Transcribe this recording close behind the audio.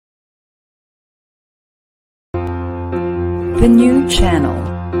The new channel.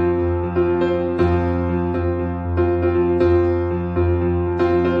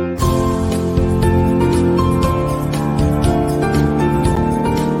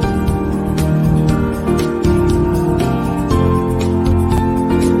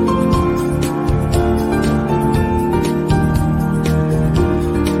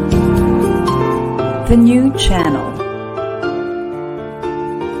 The new channel.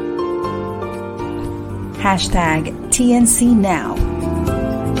 Hashtag TNC Now.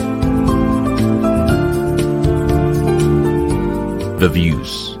 The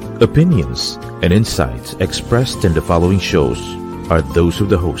views, opinions, and insights expressed in the following shows are those of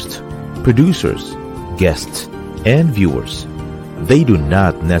the host, producers, guests, and viewers. They do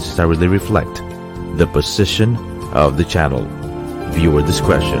not necessarily reflect the position of the channel. Viewer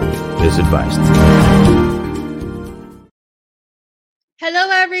discretion is advised. Hello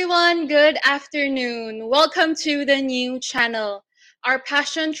everyone, good afternoon. Welcome to the new channel. Our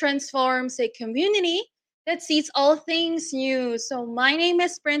passion transforms a community that sees all things new. So my name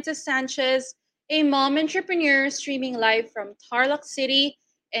is Princess Sanchez, a mom entrepreneur streaming live from Tarlac City,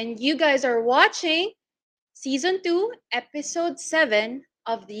 and you guys are watching Season 2, Episode 7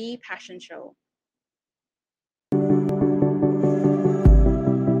 of The Passion Show.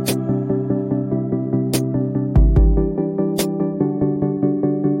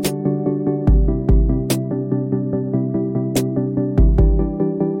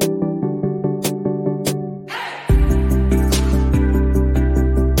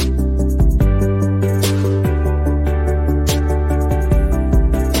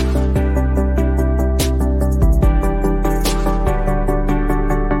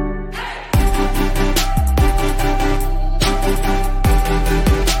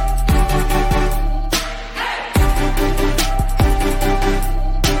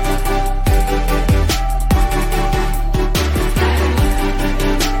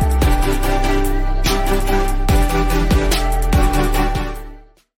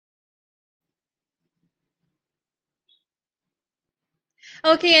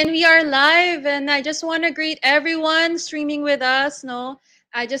 Okay, and we are live, and I just want to greet everyone streaming with us, no?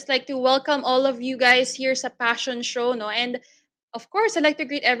 I just like to welcome all of you guys here sa Passion Show, no? And of course, I'd like to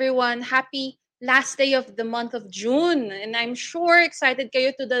greet everyone happy last day of the month of June. And I'm sure excited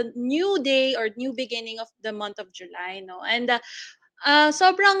kayo to the new day or new beginning of the month of July, no? And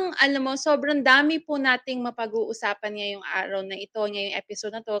sobrang dami po nating mapag-uusapan ngayong araw na ito, ngayong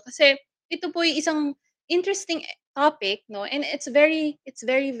episode na to. Kasi ito po yung isang interesting topic, no? And it's very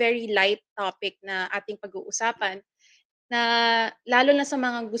light topic na ating pag-uusapan na lalo na sa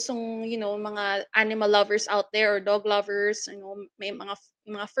mga gustong, mga animal lovers out there or dog lovers, may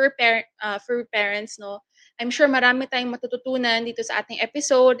mga fur parents, no? I'm sure marami tayong matututunan dito sa ating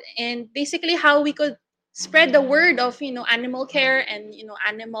episode and basically how we could spread the word of, animal care and,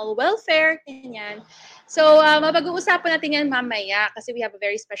 animal welfare, ganyan. So, mapag-uusapan natin yan mamaya kasi we have a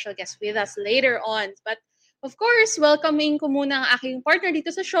very special guest with us later on. But, of course, welcoming ko muna ang aking partner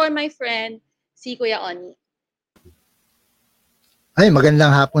dito sa show, my friend, si Kuya Oni. Ay,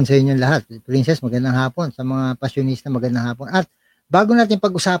 magandang hapon sa inyong lahat. Princess, magandang hapon. Sa mga passionista, magandang hapon. At bago natin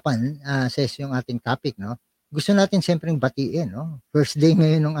pag-usapan, Ses, yung ating topic, no? Gusto natin siyempre batiin, no? First day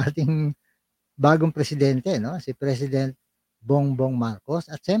ngayon ng ating bagong presidente, no? Si President Bongbong Marcos.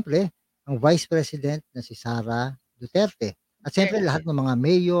 At siyempre, ang Vice President na si Sara Duterte. At siyempre, lahat ng mga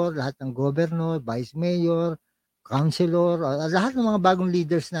mayor, lahat ng governor, vice mayor, councilor, lahat ng mga bagong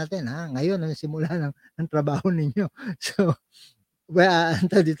leaders natin, ha? Ngayon, simula ng trabaho ninyo. So, well,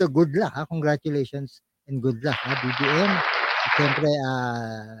 dito, good luck, ha? Congratulations and good luck, ha? BBM. At siyempre,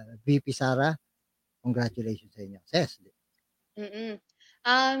 VP Sara, congratulations sa inyo. Ses.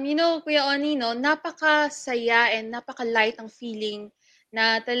 Kuya Oni, no, napakasaya and napaka-light ang feeling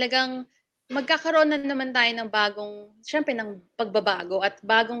na talagang magkakaroon na naman tayo ng syempre ng pagbabago at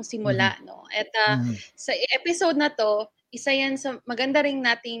bagong simula, no? At sa episode na to, isa yan sa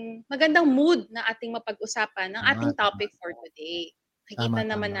magandang mood na ating mapag-usapan ng ating topic for today. Nakikita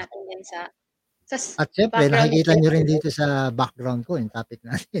naman natin yan sa at syempre, nakikita nyo rin dito sa background ko, yung topic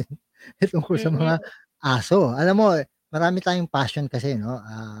natin. Tungkol sa mga aso. Alam mo, marami tayong passion kasi, no?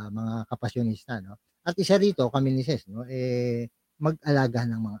 Mga kapasyonista, no? At isa rito, kami ni Ses, no? Mag-alaga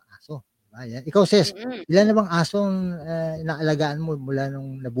ng mga aso. Diba? Yan. Ikaw, Ses, ilan na bang asong inaalagaan mo mula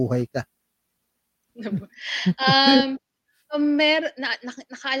nung nabuhay ka?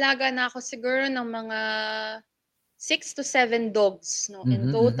 Nakaalaga na ako siguro ng mga 6 to 7 dogs, no,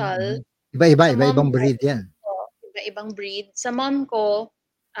 in total. Iba-ibang breed yan. Iba-ibang breed. Sa mom ko,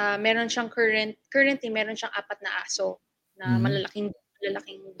 meron siyang currently meron siyang 4 na aso na malalaking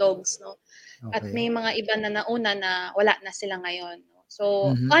dogs, no. At Okay. may mga iba na nauna na wala na sila ngayon, no. So,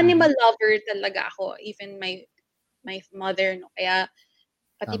 Mhm, animal mhm. lover talaga ako, even my mother, no. Kaya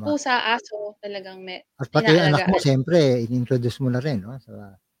pati Tama. pusa, aso, talagang At pati yung anak mo inaalagaan. siyempre in-introduce mo na rin 'no,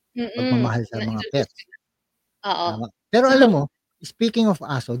 sa pagmamahal sa mga Na-introduce ko pets, na. Oo. tama. Pero So alam mo, speaking of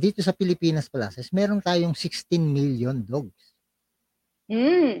aso, dito sa Pilipinas pala meron tayong 16 million dogs.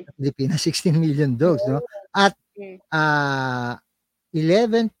 hmm. Sa Pilipinas, 16 million dogs 'no, Oh, at, hmm. ah,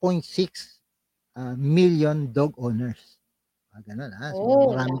 11.6 million dog owners. Gano'n, so Oh,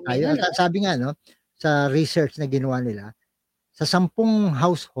 marami dami tayo nun, at 'no? sabi nga 'no, sa research na ginawa nila, sa 10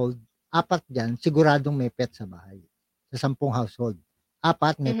 household, 4 diyan siguradong may pet sa bahay. Sa 10 household,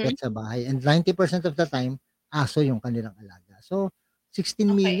 4 may Mhm, pet sa bahay and 90% of the time, aso yung kanilang alaga. So,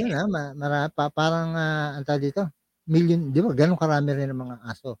 16 million, okey. parang, anong tawag dito, million 'di ba gano'n karami rin ang mga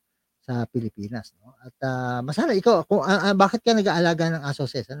aso sa Pilipinas 'no, at, masana ikaw kung, bakit ka nag-aalaga ng aso,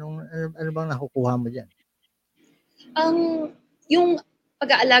 Ses? Ano bang nakukuha mo diyan? Ang yung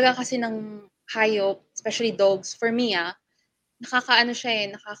pag-aalaga kasi ng hayop, especially dogs, for me, nakakaano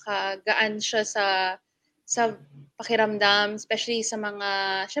siya, nakakagaan siya sa pakiramdam, especially sa mga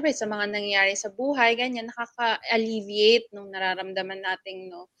siyempre sa mga nangyayari sa buhay, ganyan. Nakaka-alleviate nung nararamdaman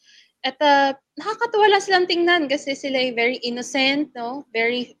nating 'no. At, nakakatuwa lang silang tingnan kasi sila ay very innocent 'no,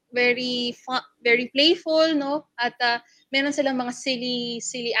 very very very playful 'no, at, meron silang mga silly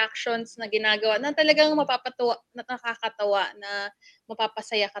silly actions na ginagawa na talagang mapapatuwa na nakakatawa na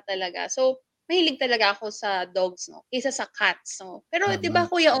mapapasaya ka talaga. So, mahilig talaga ako sa dogs 'no, kaysa sa cats 'no. Pero 'di ba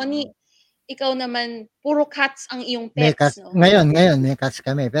Tama. Kuya Oni, ikaw naman puro cats ang iyong May pets cats 'no? ngayon may cats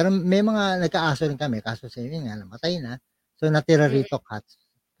kami, pero may mga nagka-aso rin kami kaso yun nga namatay na. So natira Mm, rito cats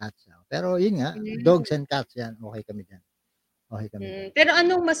lang. Pero yun nga, dogs hmm, and cats yan, okey kami diyan, okey kami diyan. Pero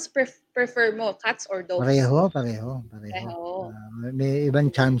anong mas prefer mo, cats or dogs? Pareho. Pareho. May ibang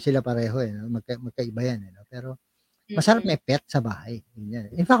Mm, charm sila pareho, 'no, magkaiba yan, 'no, pero masarap may mm. pet sa bahay, yun yan.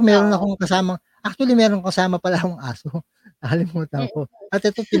 In fact meron Oo, akong meron kasama pala akong aso, nakalimutan mm. ko. At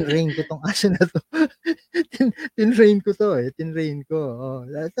ito tinrain ko 'tong aso na 'to. Tinrain ko 'to, tinrain ko, oo.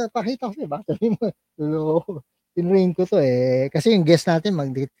 Ito pakita ko sa'yo baka sabihin mo niloloko ko. Tinrain ko 'to, kasi yung guest natin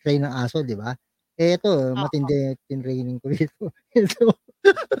magti-train ng aso, 'di ba? Ito Oo. matindi tinraining ko rito. Ito,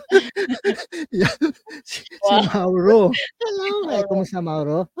 yan si Wow, Mauro. Hello, oo. kumusta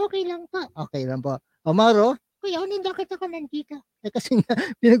Mauro? Okey lang po, okey lang po. O Mauro, Kuya Onin bakit ako nandito? Kasi nga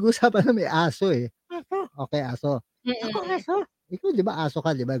pinag-uusapan na may aso, Aso? Okey aso. Ako Mm. aso? Ikaw 'di ba aso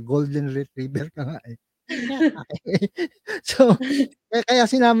ka 'di ba, golden retriever ka nga, Hindi, okey. So, kaya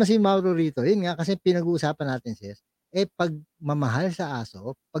sinama si Mauro rito, yun nga kasi pinag-uusapan natin sis, pagmamahal sa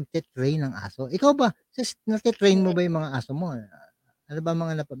aso, pagte-train ng aso. Ikaw ba sis, nate-train mo ba yung mga aso mo? Ano ba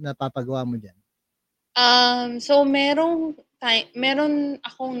mga napapagawa mo diyan? So meron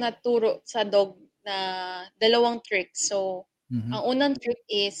akong naturo sa dog na dalawang tricks. So, Mhm, ang unang trick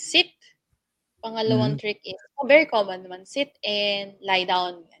is sit, pangalawang mhm. trick is very common naman, sit and lie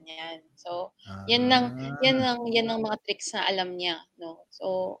down, ganyan. So, yan ang mga tricks na alam niya 'no.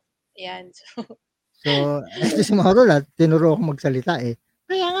 So, ayan. So, eto si Mauro tinuro akong magsalita,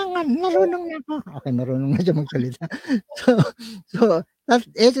 Kaya nga marunong na ako. Okay, marunong na siya magsalita. So so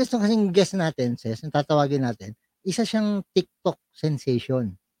eto kasing guest natin sis, ang tatawagin natin, isa siyang TikTok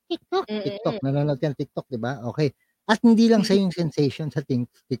sensation. TikTok, Mm. nanonood ka ng TikTok 'di ba? Okey. At hindi lang siya yung sensation sa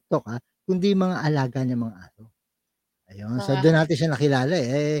TikTok, kundi mga alaga niyang mga aso. Ayun, so Mga dun natin siya nakilala,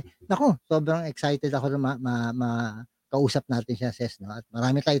 naku sobrang excited ako na makausap natin siya Ses 'no, at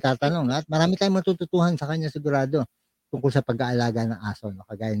marami tayong itatanong at marami tayong matututuhan sa kanya sigurado, tungkol sa pag-aalaga ng aso 'no,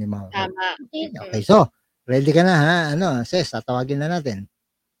 kagaya ni Mauro. tama, Okey, okey. mm. So, ready ka na ha, ano Ses tatawagin na natin.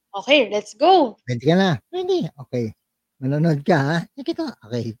 Okey, let's go. Ready ka na? Ready, okey. Manonood ka ha, sige po,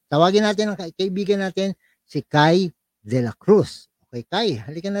 okey. Tawagin natin ang kaibigan natin, si Kai De La Cruz. Okey Kai,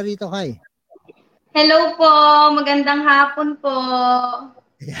 halika na rito Kai. Hello po, magandang hapon po.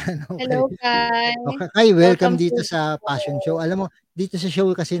 Ayan, okey. Hello, Kai. Kai, welcome Welcome to dito the sa Passion Show. show. Alam mo, dito sa show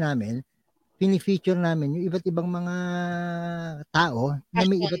kasi namin, fini-feature namin yung iba't ibang mga tao na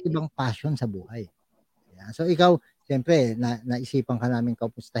may iba't Passion. ibang passion sa buhay. Ayan. So ikaw, siyempre, naisipan ka namin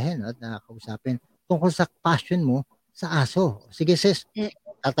kamustahin at kausapin tungkol sa passion mo sa aso. Sige sis, Hmm.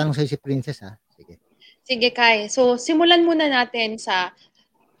 tatanong sa'yo si Princess ha. Sige. Sige, Kai. So, simulan muna natin sa,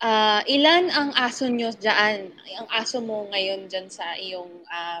 ilan ang aso niyo diyaan? Ang aso mo ngayon diyan sa iyong,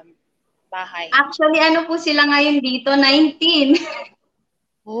 bahay? Actually, ano po sila ngayon dito, 19.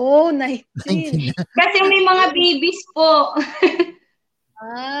 Oh, 19. 19 na. Kasi may mga Okay. babies po.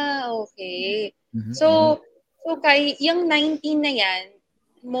 Okay. Mhm, mhm. So Kai, yung 19 na 'yan,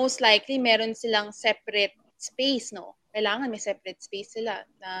 most likely meron silang separate space 'no? Kailangan may separate space sila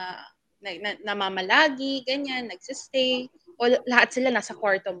na namamalagi, ganyan, nagsistay, o lahat sila nasa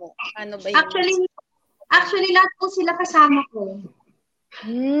kwarto mo? Paano ba yun? Actually, lahat po sila kasama ko.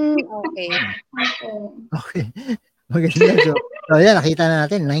 Okay. Okay. Maganda. So yan, nakita na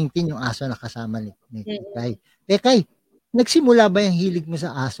natin, 19 yung aso na kasama ni Kai. Kai, nagsimula ba yung hilig mo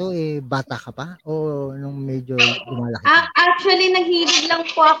sa aso, bata ka pa? O nung medyo lumalaki ka? Actually, naghilig lang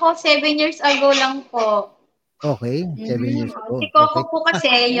po ako 7 years ago lang po. Okay, 7 years ago. Si Coco po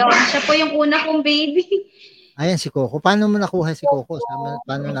kasi, siya po yung una kong baby. Ayan, si Coco. Paano mo nakuha si Coco?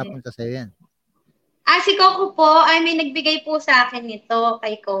 Paano napunta sa'yo yan? Si Coco po, may nagbigay po sa akin nito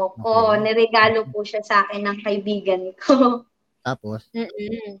kay Coco. Okay. Niregalo po siya sa akin ng kaibigan ko. Tapos?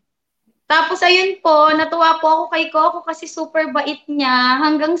 Tapos, ayun po, natuwa po ako kay Coco kasi super bait niya.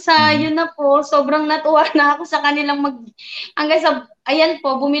 Hanggang sa, yun na po, sobrang natuwa na ako sa kanilang hanggang sa, ayan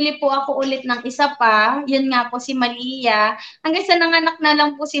po, bumili po ako ulit ng isa pa. Yun nga po, si Malia. Hanggang sa nanganak na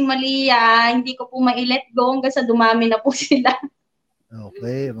lang po si Malia, hindi ko po ma-let go hanggang sa dumami na po sila.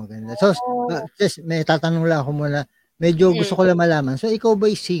 Okay, maganda. So, just may tatanong lang ako muna. Medyo gusto ko lang malaman. So, ikaw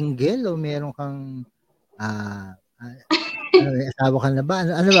ba'y single o meron kang asawa ka na ba?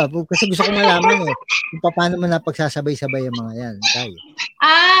 Ano ba? Kasi gusto ko malaman kung paano mo napagsasabay-sabay yung mga yan. Tayo.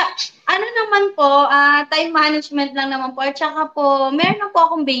 Ano naman po, time management lang naman po. At saka po, meron na po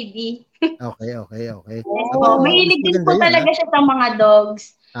akong baby. Okay. Mahilig din po talaga siya sa mga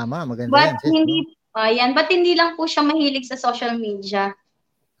dogs. Tama, maganda But yan. But hindi lang po siya mahilig sa social media.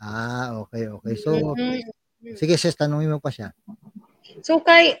 Okay. So, sige sis, tanungin mo pa siya. So,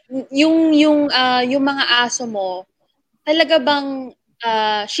 Kai, yung mga aso mo, talaga bang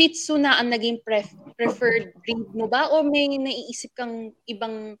Shih Tzu na ang naging preferred breed mo ba? O may naiisip kang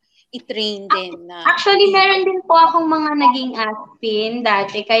ibang i-train din? Actually, meron din po akong mga naging aspin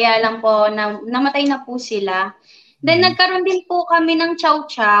dati. Kaya lang po, namatay na po sila. Then, nagkaroon din po kami ng chow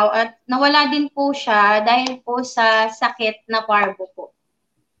chow at nawala din po siya dahil po sa sakit na parvo po.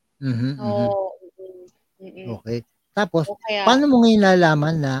 Okay. Tapos, paano mo ngayon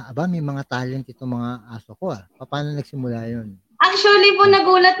nalaman na, may mga talent itong mga aso ko Paano nagsimula yun? Actually po,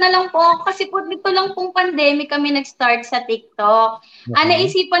 nagulat na lang po kasi po dito lang pong pandemic kami nag-start sa TikTok. Okay.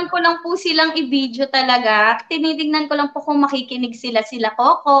 Naisipan ko lang po silang i-video talaga. Tinitingnan ko lang po kung makikinig sila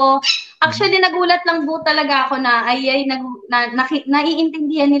Coco. Actually, nagulat lang po talaga ako na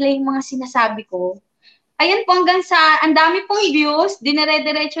naiintindihan nila yung mga sinasabi ko. Ayan po, hanggang sa ang dami pong views,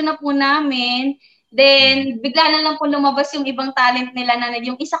 dinire-diretso na po namin. Then, bigla na lang po lumabas yung ibang talent nila na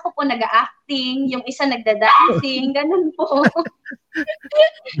yung isa ko po nag-acting, yung isa nagda-dancing, ganun po.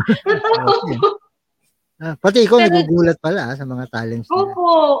 Pati ikaw nagugulat pala sa mga talents nila.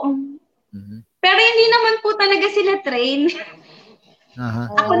 Opo. Pero hindi naman po talaga sila train.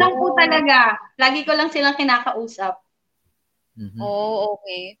 Ako lang po talaga. Lagi ko lang silang kinakausap.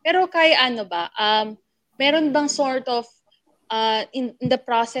 Okay. Pero kaya ano ba? Meron bang sort of in the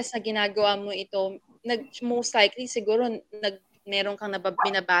process na ginagawa mo ito, most likely siguro meron kang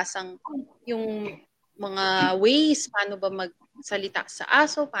binabasang yung mga ways paano ba magsalita sa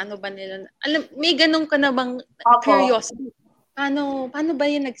aso, paano ba nila may ganun ka na bang curiosity? Paano ba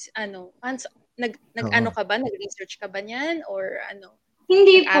yun ka ba? Nag-research ka ba niyan or ano?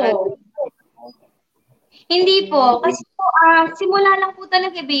 Hindi po. Hindi po. Kasi po, simula lang po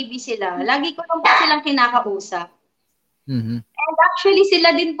talaga baby sila. Lagi ko lang po silang kinakausap. And actually,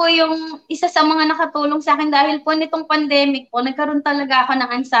 sila din po yung isa sa mga nakatulong sa akin dahil po nitong pandemic po, nagkaroon talaga ako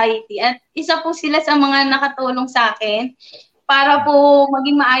ng anxiety. At isa po sila sa mga nakatulong sa akin para po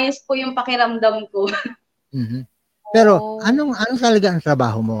maging maayos po yung pakiramdam ko. Pero, anong talaga ang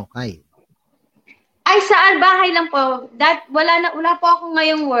trabaho mo, Kai? Ay, sa bahay lang po. Wala po ako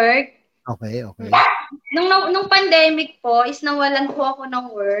ngayong work. Okay. Nung pandemic po, is nawalan po ako ng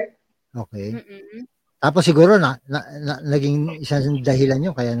work. Okay. Tapos siguro naging isang dahilan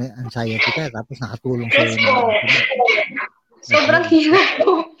yun kaya anxiety ka tapos nakatulong sa'yo. Sobrang hirap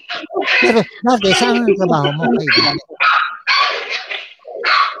po. Pero dati, saan ang trabaho mo?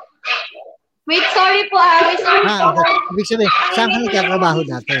 Wait, sorry po. Ibig sabihin, saan ka nagtatrabaho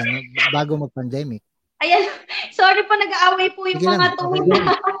dati bago mag-pandemic? Ayan, sorry po, nag-aaway po yung mga tuwing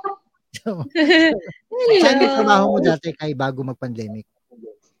na. Saan ang trabaho mo dati kay bago mag-pandemic?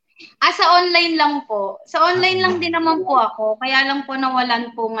 Sa online lang po. Sa online lang din naman po ako. Kaya lang po nawalan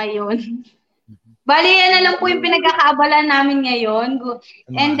po ngayon. Bali, yan na lang po yung pinagkakaabalan namin ngayon.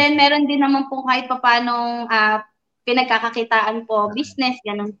 And then, meron din naman po kahit papanong pinagkakakitaan po. Business,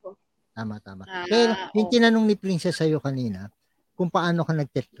 ganun po. Tama. Pero yung tinanong ni Princess sa'yo kanina, kung paano ka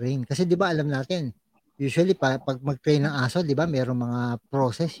nag-train. Kasi di ba alam natin, usually pag mag-train ng aso, di ba, mayroong mga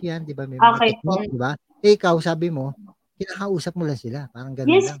process yan, di ba, may mga technique, di ba? Ikaw, sabi mo, kinakausap mo lang sila, parang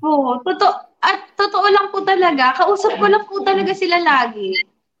gano'n Yes lang. po. Totoo lang po talaga. Kausap ko lang po talaga sila lagi.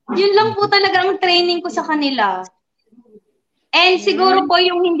 Yun lang po talaga ang training ko sa kanila. And siguro po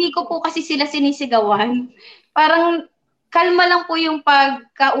yung hindi ko po kasi sila sinisigawan. Parang kalma lang po yung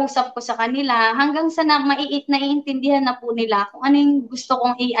pagkausap ko sa kanila hanggang sa naiintindihan na po nila kung ano yung gusto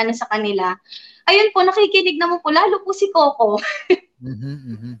kong i-ano sa kanila. Ayun po, nakikinig naman po, lalo po si Coco.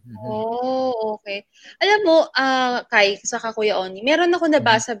 Oh, okay. Alam mo, Kai, saka Kuya Oni, meron ako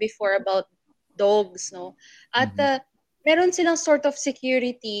nabasa before about dogs, no? At meron silang sort of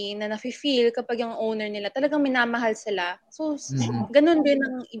security na nafe-feel kapag yung owner nila talagang minamahal sila. So, ganun din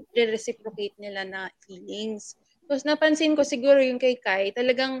ang i-reciprocate nila na feelings. So, napansin ko siguro yung kay Kai,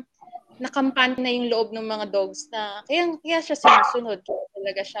 talagang nakampante na yung loob ng mga dogs na kaya siya sinusunod. Kaya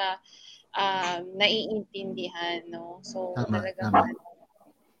talaga siya naiintindihan, no? So, Tama, talagang tama.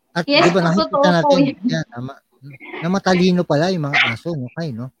 At Yes, di ba po, nakikita totoo po natin, yun. yan, tama, na matalino pala yung mga aso, no,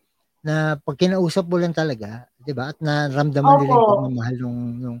 Kay, no? Na pag kinausap mo lang talaga, di ba? At naramdaman nila yung Opo. pagmamahal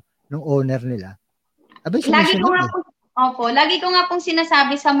nung owner nila. Abay, Lagi ko sumusunod nga eh. po, lagi ko nga pong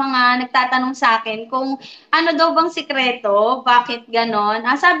sinasabi sa mga nagtatanong sa akin kung ano daw bang sikreto, bakit ganon.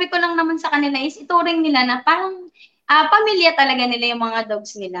 Sabi ko lang naman sa kanila is ituring nila na parang pamilya talaga nila yung mga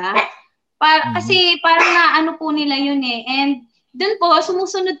dogs nila. Kasi parang naano po nila yun eh. And doon po,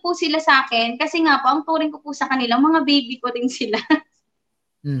 sumusunod po sila sa akin kasi nga po, ang turing ko po sa kanila, mga baby ko rin sila.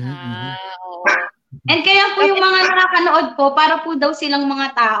 Oo. And kaya po yung mga nakakanood po, para po daw silang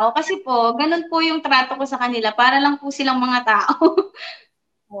mga tao. Kasi po, ganun po yung trato ko sa kanila. Para lang po silang mga tao.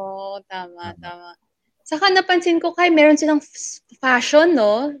 Oo, tama. Saka napansin ko Kai, meron silang fashion,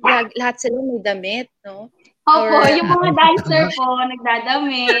 no? Lahat sila may damit, no? Opo, yung mga dancer po,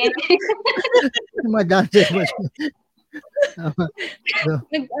 nagdadamit. Yung mga dancer mo. Tama. So,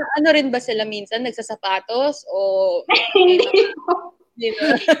 Ano rin ba sila minsan? Nagsasapatos? O Hindi po.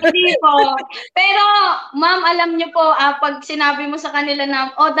 Hindi po. Pero, ma'am, alam niyo po, pag sinabi mo sa kanila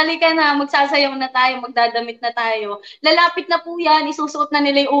na, dali ka na, magsasayaw na tayo, magdadamit na tayo. Lalapit na po yan, isusuot na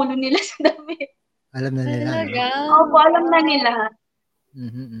nila yung ulo nila sa damit. alam na nila. Talaga? Opo, alam na nila.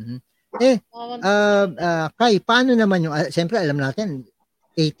 Kai, paano naman yung, siyempre alam natin,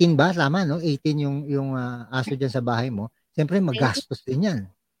 18 ba? Tama, no? 18 yung aso dyan sa bahay mo. Siyempre, magastos din yan.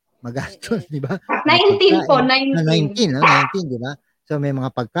 Magastos, di ba? 19 po, 19. 19, no? 19, di ba? So, may mga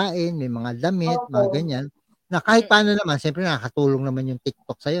pagkain, may mga damit, mga ganyan. Na kahit paano naman, siyempre nakakatulong naman yung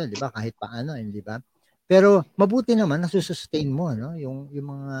TikTok sa'yo, di ba? Kahit paano, di ba? Pero mabuti naman nasusustain mo, no? Yung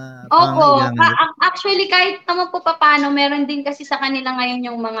mga pangangailangan. Actually, kahit naman po paano, meron din kasi sa kanila ngayon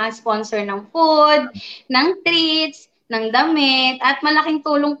yung mga sponsor ng food, ng treats, ng damit, at malaking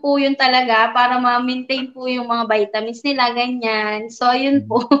tulong po yun talaga para ma-maintain po yung mga vitamins nila, ganyan. So, yun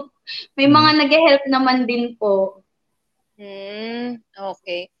po. May mga nag-help naman din po.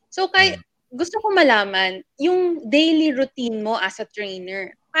 Okay. So, gusto ko malaman, yung daily routine mo as a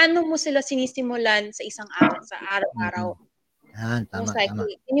trainer, paano mo sila sinisimulan sa isang araw, sa araw-araw? Tama.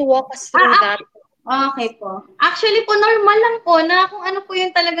 Can you walk us through that? Okay po. Actually po, normal lang po na kung ano po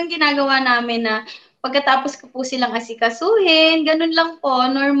yung talagang ginagawa namin na pagkatapos ko po silang asikasuhin, ganun lang po,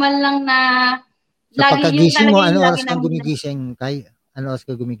 normal lang na sa pagkagising mo, ano oras kang gumigising, Kai? Ano oras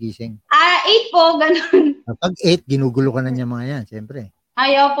ka gumigising? 8 po, ganun. Pag 8, ginugulo ka na niya mga yan, siyempre.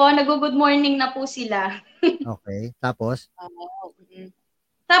 Ayaw po, nag-good morning na po sila. Okay, tapos?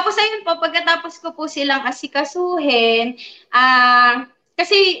 Tapos ayun po, pagkatapos ko po silang asikasuhin,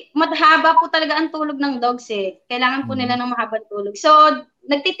 kasi mahaba po talaga ang tulog ng dogs eh. Kailangan po nila ng mahabang tulog. So,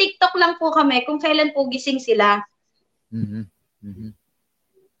 nagti-TikTok lang po kami kung kailan po gising sila.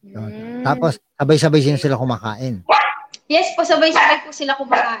 Tapos, sabay-sabay sila kumakain. Yes po, sabay-sabay po sila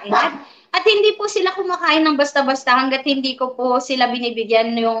kumakain. At hindi po sila kumakain ng basta-basta hanggat hindi ko po sila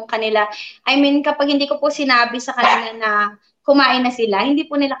binibigyan yung kanila. I mean, kapag hindi ko po sinabi sa kanila na kumain na sila, hindi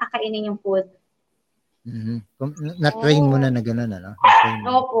po nila kakainin yung food. Na-train mo na gano'n, ano?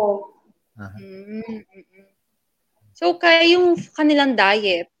 Opo. So, kaya yung kanilang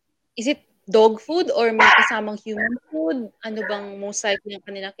diet, is it dog food or may kasamang human food? Ano bang most likely yung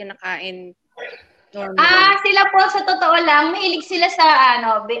kanilang kinakain normally? Sila po sa totoo lang, mahilig sila sa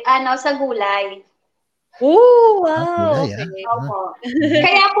sa gulay. Oh, wow. Gulay, okay. Opo.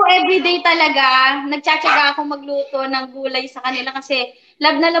 Kaya po everyday talaga, nagtsatsaga ako magluto ng gulay sa kanila kasi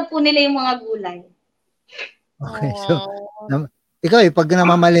love na love po nila yung mga gulay. Okay, so ikaw pag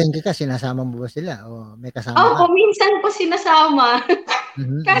namamalengke ka, sinasama mo ba sila o may kasama ka? Opo, minsan po sinasama.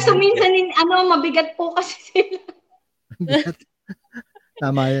 Kaso minsan mabigat po kasi sila.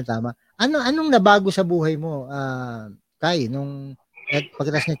 Tama yun, tama. Anong nabago sa buhay mo, Kai, nung At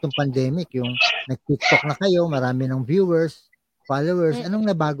pagkatapos nitong pandemic, yung nag-TikTok na kayo, marami ng viewers, followers, anong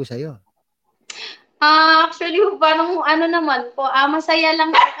nabago sa'yo? Actually, parang ano naman po, masaya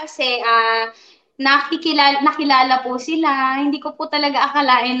lang po kasi nakilala po sila. Hindi ko po talaga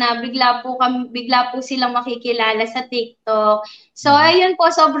akalain na bigla po silang makikilala sa TikTok. So, ayun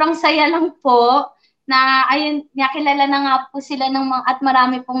po, sobrang saya lang po na ayun, nakilala na nga po sila at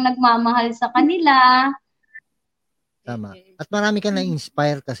marami pong nagmamahal sa kanila. Tama. At marami ka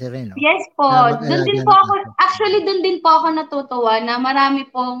na-inspire kasi rin, no? Yes po. Doon din po ako, actually doon din po ako natutuwa na marami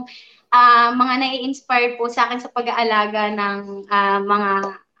pong mga nai-inspire po sa akin sa pag-aalaga ng mga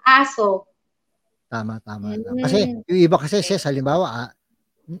aso. Tama. Kasi yung iba kasi sis, halimbawa,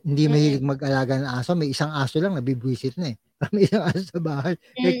 hindi mahilig mag-alaga ng aso, may isang aso lang nabibwisit na eh. May isang aso sa bahay.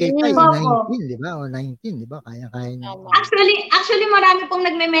 Kay 19, di ba? O 19, di ba? Kaya-kaya niya. Actually, marami pong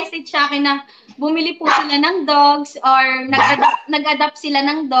nagme-message sa akin na bumili po sila ng dogs or nag-adapt sila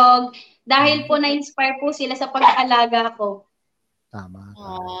ng dog dahil po na-inspire po sila sa pag-aalaga ko. Tama.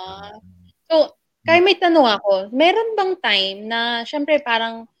 So, kaya may tanong ako, meron bang time na syempre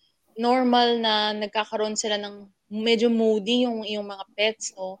parang normal na nagkakaroon sila ng medyo moody yung mga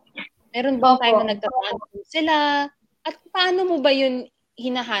pets, no? Meron bang time na nagtatanong sila? At paano mo ba yun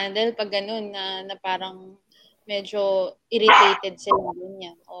hinahandle pag ganun na parang medyo irritated sila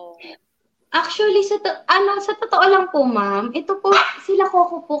ganyan? Actually, sa totoo lang po, ma'am, ito po, sila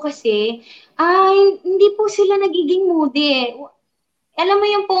Coco po kasi, hindi po sila nagiging moody eh. Alam mo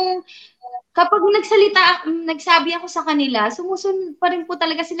yung pong, kapag nagsabi ako sa kanila, sumusunod pa rin po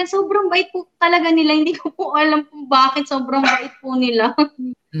talaga sila. Sobrang bait po talaga nila. Hindi ko po alam kung bakit sobrang bait po nila.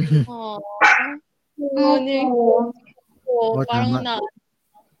 Parang na.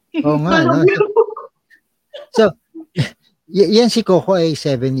 Oo nga, no? So, yan si Coco ay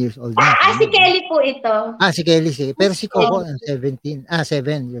 7 years old na. Si Kelly po ito. Si Kelly pero si Coco 7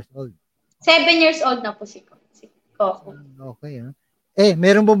 years old. 7 years old na po si Coco. Okay,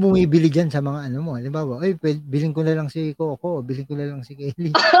 meron ba bumibili dyan sa mga ano mo? Halimbawa, bilhin ko na lang si Coco, bilhin ko na lang si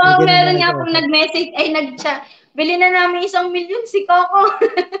Kelly. Meron nga pong nag-message, nag-chat. Bilhin na namin 1 million si Coco.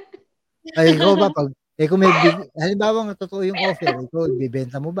 Ay, ikaw ba, kung may halimbawa nga totoo yung offer, ikaw,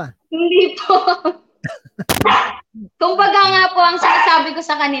 bibenta mo ba? Hindi po. Kumbaga nga po, ang sinasabi ko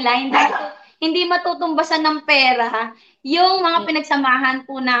sa kanila, hindi matutumbasan ng pera yung mga pinagsamahan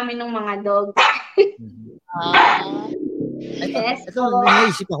po namin ng mga dogs. Ito,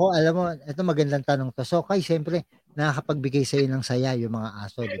 naisip ako, alam mo, ito magandang tanong to. So, kay siyempre, nakakapagbigay sa'yo ng saya yung mga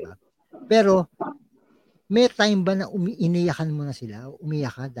aso, di ba? Pero, may time ba na iniyakan mo na sila?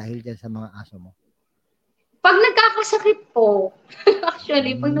 Umiyak ka dahil dyan sa mga aso mo? Pag nagkakasakit po,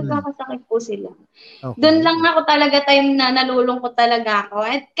 actually, pag nagkakasakit po sila, doon lang ako talaga time na nalulungkot talaga ako.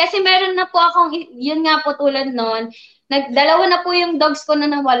 Kasi meron na po akong, yun nga po tulad nun, dalawa na po yung dogs ko na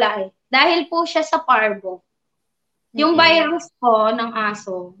nawala eh. Dahil po siya sa parvo. Yung virus po ng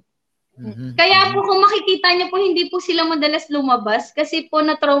aso. Kaya po kung makikita niyo po, hindi po sila madalas lumabas kasi po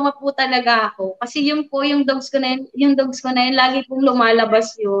na-trauma po talaga ako. Kasi yung dogs ko na yun, lagi pong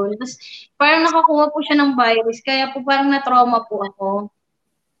lumalabas yun. Tapos parang nakakuha po siya ng virus, kaya po parang na-trauma po ako.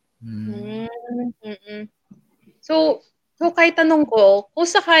 So kahit tanong ko, kung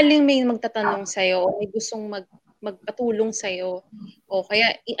sakaling may magtatanong sa'yo o may gustong magpatulong sa'yo, o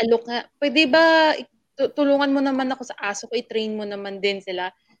kaya i-alok na, pwede ba tulungan mo naman ako sa aso ko, i-train mo naman din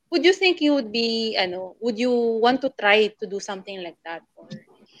sila? Would you think you would be, would you want to try to do something like that?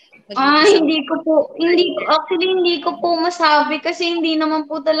 Hindi ko po masabi kasi hindi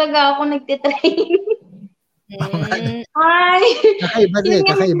naman po talaga ako nagtitrain.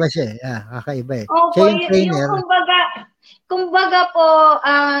 Kakaiba siya eh. Kakaiba eh. Opo, siya yung trainer. Kumbaga po,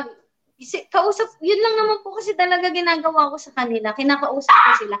 yun lang naman po kasi talaga ginagawa ko sa kanila. Kinakausap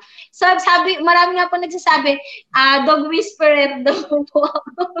ko sila. Marami nga po nagsasabi, dog whisperer daw po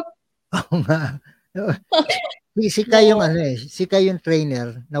ako. Oo nga. Si Kai yung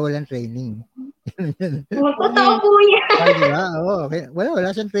trainer na walang training. Totoo po yan. Diba?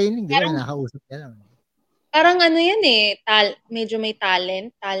 Wala siyang training. Diba? Nakausap niya lang. Parang yan eh, medyo may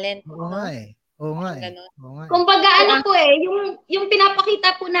talent. Oo nga eh. Kumbaga po yung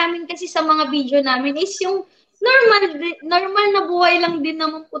pinapakita po namin kasi sa mga video namin is yung normal na buhay lang din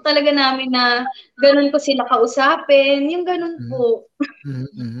naman po talaga namin na ganun ko sila kausapin, yung ganun po.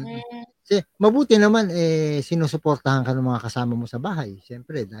 Kasi mabuti naman sinusuportahan ka ng mga kasama mo sa bahay,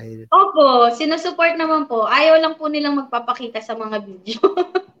 siyempre dahil Opo, sinusupport naman po. Ayaw lang po nilang magpapakita sa mga video.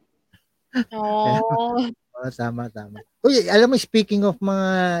 Tama. Uy, alam mo, speaking of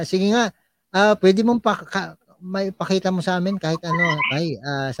sige nga, pwede mong may pakita mo sa amin kahit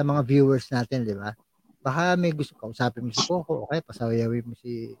sa mga viewers natin, di ba? Baka may gusto kausapin mo si Coco, okay, pasayawin mo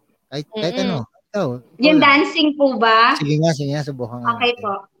si kahit Mm. ano. Ikaw Yung lang. dancing po ba? Sige nga, subukan nga Okay natin.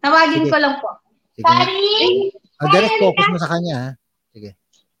 po. Tawagin Sige. ko lang po. Sige nga. Kari! Direct focus mo sa kanya, ha? Sige.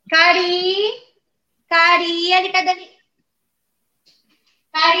 Kari! Halika dali.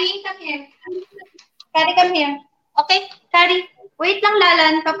 Kari, come here. Kari, come here. Okay, Kari. Wait lang,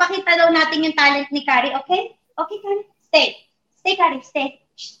 Lalan. Papakita daw natin yung talent ni Kari, okay? Okay, Kari. Stay. Stay, Kari. Stay.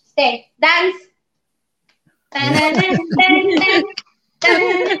 Stay. Dance. Tananan, tananan,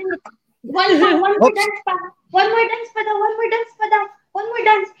 tananan. One more dance pa. One more dance pa daw. One more dance pa daw. One more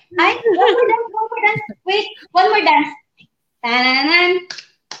dance. Ay, one more dance. Wait, one more dance. Tananan.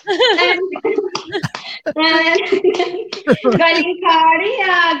 Galing, Kari,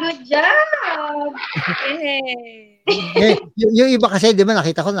 Good job. Yay. Yung iba kasi, di ba,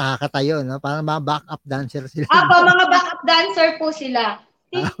 nakita ko nakakatayo, no? Parang mga back-up dancer sila. Apo, mga backup dancer po sila.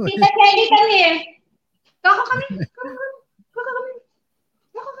 Tita Kelly, come here. Koko kami.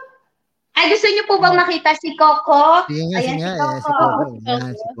 Ay, gusto niyo po bang makita si Coco? Sige nga, Ayan, sige nga. si Coco. Si Coco.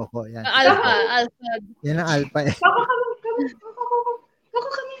 Yan, si Coco. Yan. Alpha. Yan ang alpha. Coco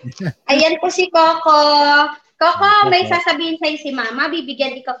kami. Ayan po si Coco. Coco, may sasabihin sa'yo si Mama.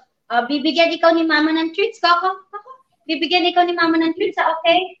 Bibigyan ikaw ni Mama ng treats, Coco. Bibigyan ikaw ni Mama ng treats,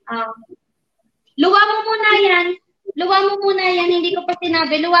 okay? Luwa mo muna yan. Hindi ko pa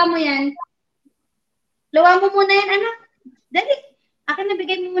sinabi. Luwa mo yan, anak. Dali. Akin na,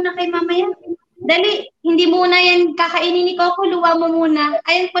 bigay mo muna kay Mama yan. Dali. Hindi muna yan kakainin ni Coco. Luwa mo muna.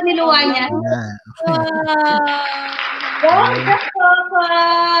 Ayan po niluwa niya. Wow, Coco.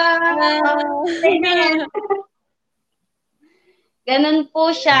 Ganun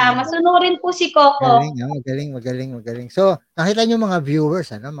po siya. Masunurin po si Coco. Magaling. So, nakita niyo mga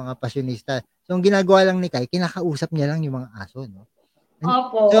viewers, mga passionista. So, ang ginagawa lang ni Kai, kinakausap niya lang yung mga aso, no?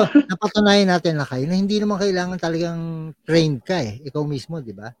 Opo. So, napatunayan natin na Kai, na hindi naman kailangan talagang trained ka Ikaw mismo, di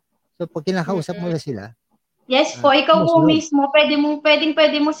ba? So, pag kinakausap mo na sila. Yes po, ikaw po mismo, pwede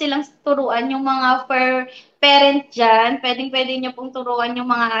mo silang turuan yung mga fur parent dyan. Pwede nyo pong turuan yung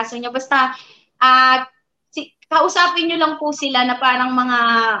mga aso nyo. Basta, kausapin nyo lang po sila na parang mga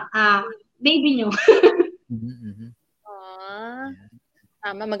baby nyo.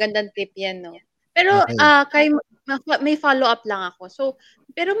 Tama, magandang tip yan, no? Pero, kay may follow-up lang ako. So,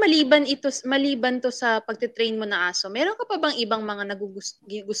 pero maliban to sa pagtitrain mo na aso, meron ka pa bang ibang mga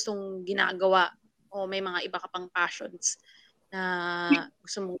gustong ginagawa o may mga iba ka pang passions na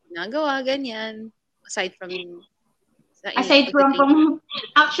gusto mong ginagawa, ganyan, aside from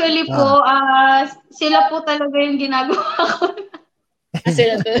actually po, sila po talaga yung ginagawa ko.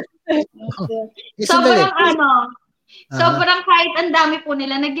 Sila to. Sobrang kahit ang dami po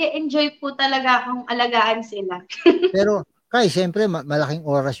nila, nag-e-enjoy po talaga akong alagaan sila. Pero, Kai, siyempre, malaking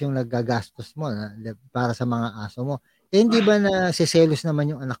oras yung nagagastos mo para sa mga aso mo. Hindi ba na siselos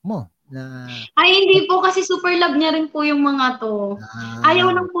naman yung anak mo? Ay, hindi po kasi super love niya rin po yung mga to.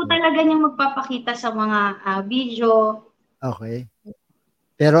 Ayaw lang po talaga niyang magpapakita sa mga video. Okay.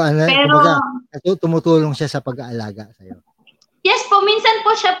 Pero tumutulong siya sa pag-aalaga sa'yo. Yes po, minsan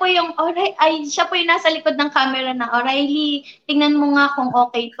po siya po yung nasa likod ng camera na, O'Reilly, tingnan mo nga kung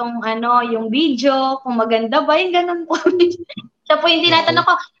okay tong yung video, kung maganda ba, yung ganun po. Siya po yung tinatanong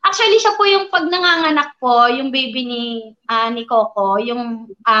ko. Actually, siya po yung pag nanganganak po, yung baby ni Coco,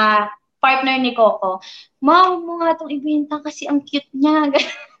 yung partner ni Coco. Mom, mo nga itong ibenta kasi ang cute niya.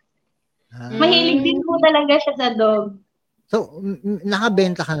 Mahilig din po talaga siya sa dog. So,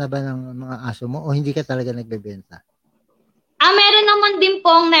 nakabenta ka na ba ng mga aso mo o hindi ka talaga nagbebenta? Meron naman din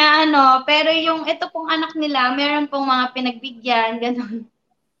pong pero yung ito pong anak nila, meron pong mga pinagbigyan, gano'n.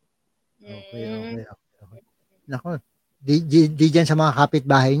 Okay. Nako, di dyan sa mga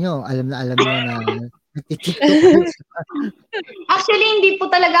kapitbahay nyo, alam na nagtitiktok. Actually, hindi po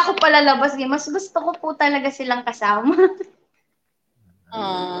talaga ako palalabas. Mas gusto ko po talaga silang kasama.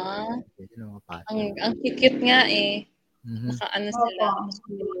 Ang cute nga sila.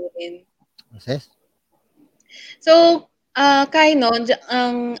 So, Kai, no,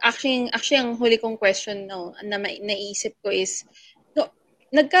 actually, ang huli kong question, no, na naisip ko is,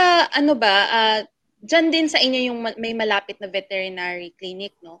 dyan din sa inyo yung may malapit na veterinary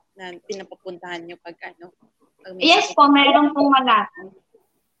clinic, no, na pinapapuntahan nyo pag Yes po, meron pong malapit.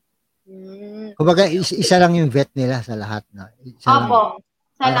 Kumbaga, isa lang yung vet nila sa lahat, no? Opo.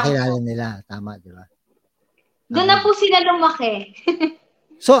 Kilala nila, tama, di ba? Doon na po sila lumaki.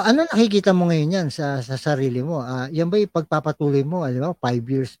 So, ano nakikita mo ngayon yan sa sarili mo? Yan ba yung pagpapatuloy mo? Alam mo, 5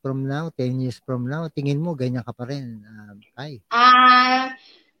 years from now, 10 years from now, tingin mo, ganyan ka pa rin, Kai?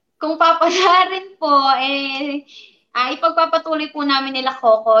 Kung papalarin po, ipagpapatuloy po namin nila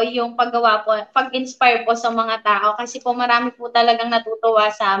Coco yung paggawa po, pag-inspire po sa mga tao kasi po marami po talagang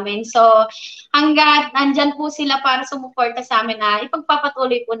natutuwa sa amin. So, hanggat andyan po sila para sumuporta sa amin,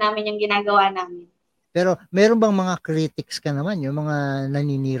 ipagpapatuloy po namin yung ginagawa namin. Pero meron bang mga critics ka naman, yung mga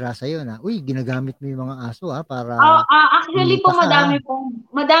naninira sa'yo na, uy, ginagamit mo yung mga aso para Actually po,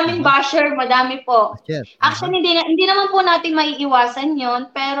 madaming basher, madami po. Basher. Actually, hindi naman po natin maiiwasan yon,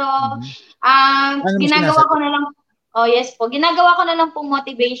 pero Paano mo ginagawa sinasagot? ko na lang, yes po, ginagawa ko na lang pong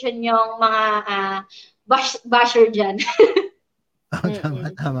motivation yung mga basher dyan.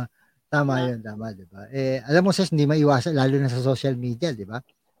 Tama yun, di ba? Alam mo, sis, hindi maiwasan, lalo na sa social media, di ba?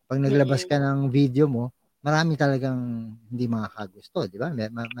 Pag naglabas ka ng video mo, marami talagang hindi makakagusto, di ba?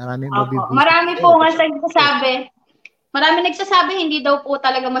 Marami mabibwisit. Marami po nga nagsasabi. Marami nagsasabi, hindi daw po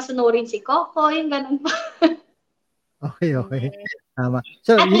talaga masunurin si Coco, yung ganun po. Okay. Tama.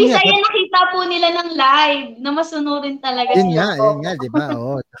 So, at least ayan, nakita po nila ng live na masunurin talaga si Coco. Yun nga, di ba?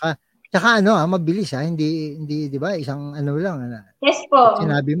 Oo. Tsaka mabilis hindi, di ba? Isang lang. Yes po.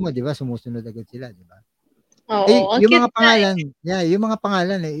 Sinabi mo, di ba? Sumusunod agad sila, di ba? Oo, yung mga pangalan, yung mga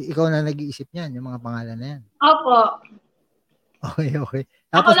pangalan, ikaw na nag-iisip niyan, yung mga pangalan na yan. Opo. Okay.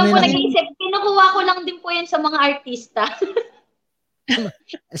 Tapos ako lang po nag-iisip, kinukuha ko lang din po yan sa mga artista.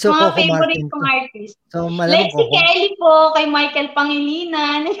 So, mga Coco favorite Martin kong artist. So, like si Kelly po, kay Michael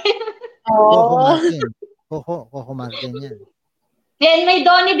Pangilinan. Coco Martin yan. Then may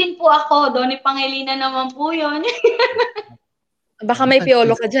Donnie din po ako. Donnie Pangilinan naman po yun. Baka may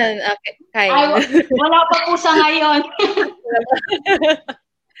piolo ka dyan, Kai. Ay, wala pa po sa ngayon.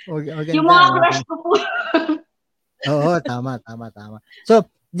 Yung mga crush ko po. Oo, tama. So,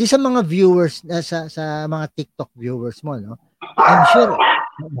 di sa mga viewers, sa mga TikTok viewers mo, no? I'm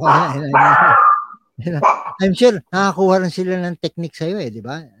sure nakakuha rin sila ng technique sa'yo, di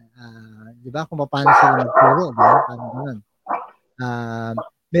ba? Di ba? Kung paano sila magturo, di ba? Paano ganun.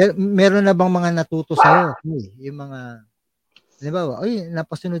 Meron na bang mga natuto sa'yo? Yung mga halimbawa,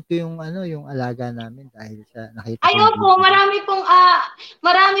 napasunod ko yung alaga namin dahil sa nakita ko. Ayun po,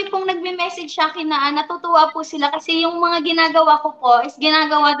 marami pong nagme-message sa akin na natutuwa po sila kasi yung mga ginagawa ko po is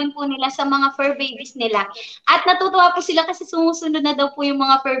ginagawa din po nila sa mga fur babies nila. At natutuwa po sila kasi sumusunod na daw po yung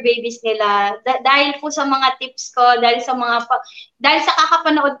mga fur babies nila dahil po sa mga tips ko, dahil sa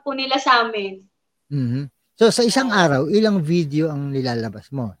kakapanood po nila sa amin. Mm-hmm. So sa isang araw, ilang video ang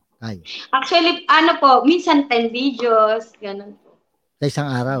nilalabas mo? Actually, minsan 10 videos, ganun po. Sa isang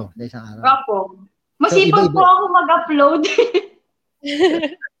araw? Opo. Masipag po ako mag-upload.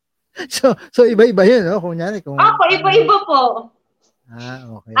 so iba-iba yun, no? Kunyari, iba-iba po.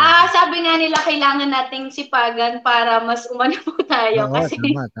 Okay. Sabi nga nila, kailangan nating sipagan para mas umano po tayo. Oo, kasi...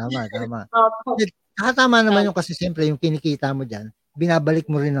 Tama. Opo. Tama naman yung kasi siyempre yung kinikita mo dyan, binabalik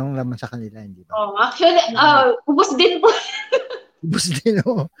mo rin ang laman sa kanila, hindi ba? Actually, ubos din po. Ubus din,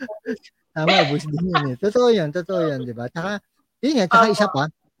 oh. Tama, ubus din yun. Totoo yun, di ba? Tsaka, yun nga, tsaka isa pa,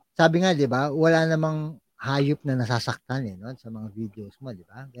 sabi nga, di ba, wala namang hayop na nasasaktan, no? Sa mga videos mo, di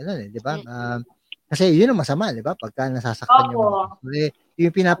ba? Ganun, di ba? Kasi yun ang masama, di ba? Pagka nasasaktan yung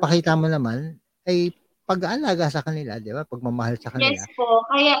pinapakita mo naman, ay pag-aalaga sa kanila, di ba? Pagmamahal sa kanila. Yes po.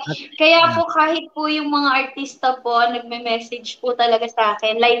 Kaya po kahit po yung mga artista po nagme-message po talaga sa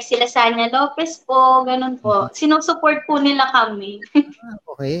akin. Like sila Sanya Lopez po, ganun po. Sinusupport po nila kami.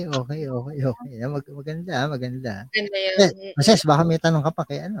 Okay. Maganda. Ganda yun. Mases, baka may tanong ka pa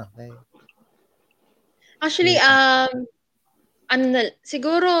kay Kay... Actually,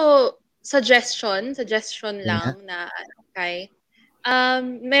 siguro suggestion lang na Kai.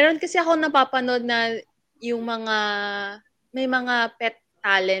 Meron kasi ako napapanood na yung may mga pet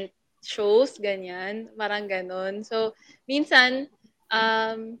talent shows, ganyan, parang ganon. So, minsan,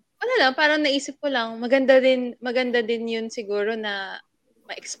 wala lang, parang naisip ko lang, maganda din yun siguro na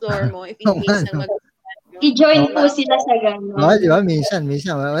ma-explore mo if in case na i-join po sila sa gano'n. Di ba? Minsan,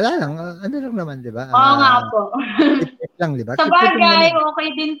 wala lang. Ano lang naman, di ba? Oo nga po. Lang, di ba? Sa bagay, okay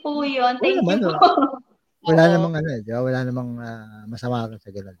din po yun. Thank you po. Wala namang di ba? Wala namang masama sa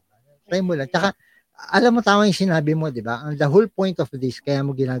gano'n. Try mo lang. Tsaka, alam mo tama yung sinabi mo, di ba? The whole point of this, kaya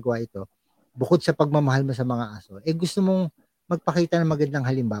mo ginagawa ito, bukod sa pagmamahal mo sa mga aso, gusto mong magpakita ng magandang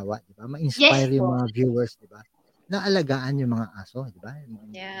halimbawa, di ba? Ma-inspire yung mga viewers, di ba? Na alagaan yung mga aso, di ba?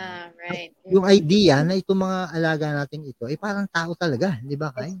 Yeah, right. Yung idea na itong mga alaga natin ito, parang tao talaga, di ba,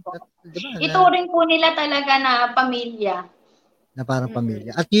 Kai? Diba? Ituring po nila talaga na pamilya. Na parang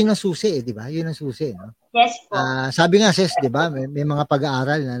pamilya. At yun ang susi, di ba? Yun ang susi, no? Yes po. Sabi nga, Sis, di ba? May mga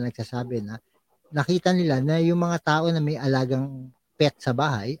pag-aaral na nagsasabi na nakita nila na yung mga tao na may alagang pet sa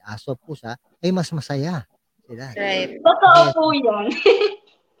bahay, aso, pusa, ay mas masaya sila. Right. Totoo po yan.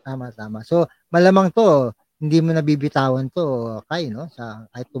 Tama. So, malamang to, hindi mo nabibitawan 'to, Kai, 'no?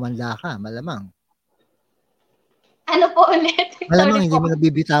 Kahit tumanda ka, malamang. Ano po ulit? Malamang Sorry hindi po. mo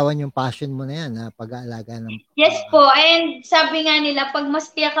nabibitawan yung passion mo na 'yan, na pag-aalaga ng Yes po, and sabi nga nila, pag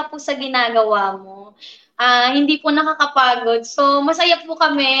masaya ka po sa ginagawa mo, hindi po nakakapagod. So, masaya po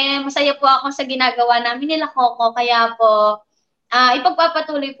kami, masaya po ako sa ginagawa namin nila Coco, kaya po,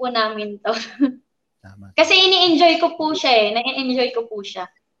 ipagpapatuloy po namin to. Tama, Kasi ini-enjoy ko po siya nai-enjoy ko po siya.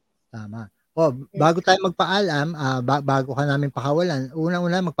 tama. Bago tayo magpaalam, bago ka namin pakawalan,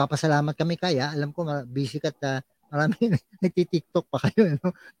 unang-una magpapasalamat kami, Kai, alam ko busy ka at marami nagti-TikTok pa kayo,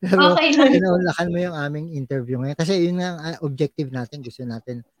 no? Pero Okay lang. pinaunlakan mo yung aming interview ngayon kasi yun nga ang objective natin, gusto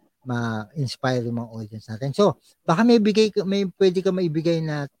natin ma-inspire yung mga audience natin. So, baka may pwede ka maibigay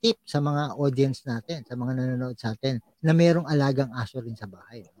na tip sa mga audience natin, sa mga nanonood sa atin na mayroong alagang aso rin sa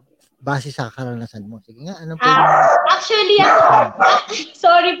bahay, no? Base sa karanasan mo. Sige nga, anong pwede mo? Actually,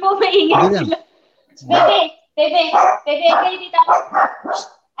 sorry po, maingay Sige lang. sila. Bebe, kayo dito.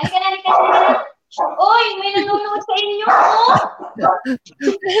 Ay, ka na. Oy, may nanonood sa inyo.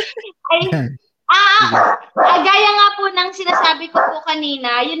 Gaya nga po ng sinasabi ko po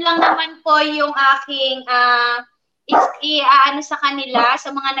kanina, yun lang naman po yung aking sa kanila,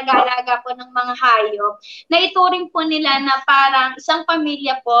 sa mga nag-aalaga po ng mga hayop, na ituring po nila na parang isang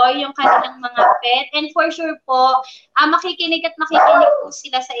pamilya po yung kanilang mga pet. And for sure po, makikinig po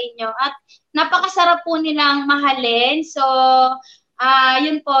sila sa inyo. At napakasarap po nilang mahalin. So,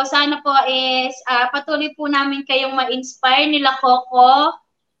 yun po, sana po is patuloy po namin kayong ma-inspire nila Coco.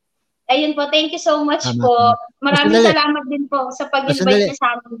 Ayun po, thank you so much po. Maraming salamat din po sa pag-invite niyo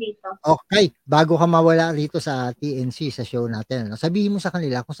sa amin dito. Okay, bago ka mawala rito sa TNC, sa show natin, sabihin mo sa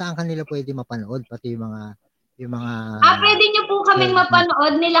kanila kung saan kanila pwede mapanood, pati yung mga pwede niyo po kaming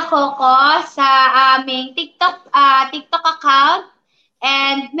mapanood nila Coco sa aming TikTok account,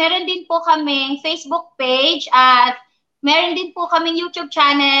 and meron din po kaming Facebook page, at meron din po kaming YouTube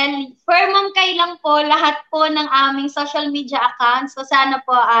channel. Per Ma'am Kai lang po lahat po ng aming social media accounts. So sana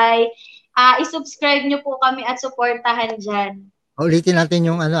po ay i-subscribe nyo po kami at supportahan dyan. Ulitin natin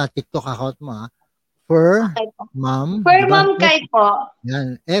yung TikTok account mo, Per Ma'am. Per Ma'am Kai po.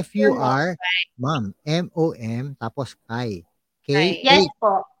 Yan, FUR Ma'am, MOM, tapos Kai. Yes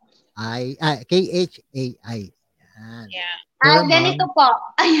po. KHAI. Yan. Yeah. Ganito po.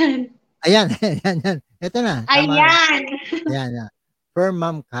 Ayan. Ito na. Ayan. Ayan. Per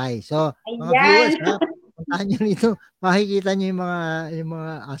Ma'am Kai. So, mga viewers, puntahan nyo rito. Makikita nyo yung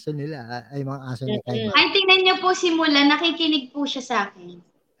mga aso nila. Ay, mga aso ni Kai. Ay, tingnan nyo po si Mula. Nakikinig po siya sa akin.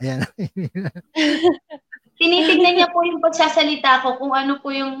 Ayan. Tinitignan niya po yung pagsasalita ko, kung ano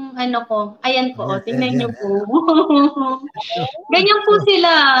po yung ko. Ayan po, tingnan niyo po. Ganyan po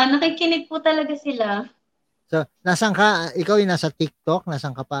sila. Nakikinig po talaga sila. So, nasan ka? Ikaw yung nasa TikTok?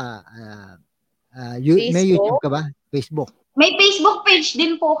 Nasan ka pa? May YouTube ka ba? Facebook? May Facebook page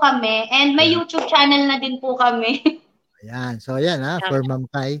din po kami, and may YouTube channel na din po kami. Ayan. So, ayan for Ma'am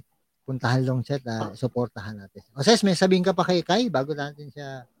Kai, puntahan long set, supportahan natin. O Ses, may sabihin ka pa kay Kai bago natin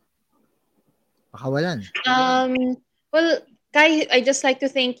siya pakawalan? Well, Kai, I just like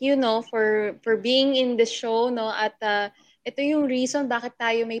to thank you, for being in the show, at ito yung reason bakit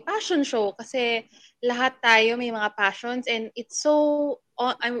tayo may passion show, kasi lahat tayo may mga passions, and it's so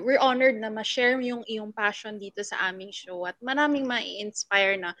we're honored na ma-share yung iyong passion dito sa aming show, at maraming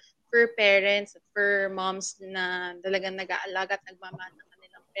ma-inspire na for parents at for moms na talagang nag-aalaga at nagmamahal ng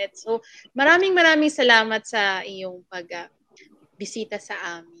kanilang pet. So maraming salamat sa iyong pag-bisita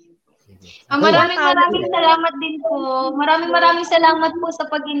sa amin. Maraming salamat din po. Maraming salamat po sa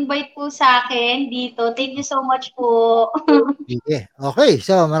pag-invite po sa akin dito. Thank you so much po. Sige. Okay.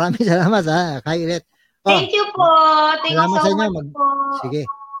 So, maraming salamat Kai ulit. Thank you po. Thank you so much po. Sige.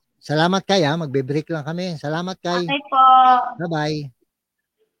 Salamat Kai Magbe-break lang kami. Salamat Kai. Okay po. Bye-bye.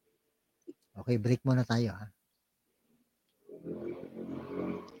 Okay, break muna tayo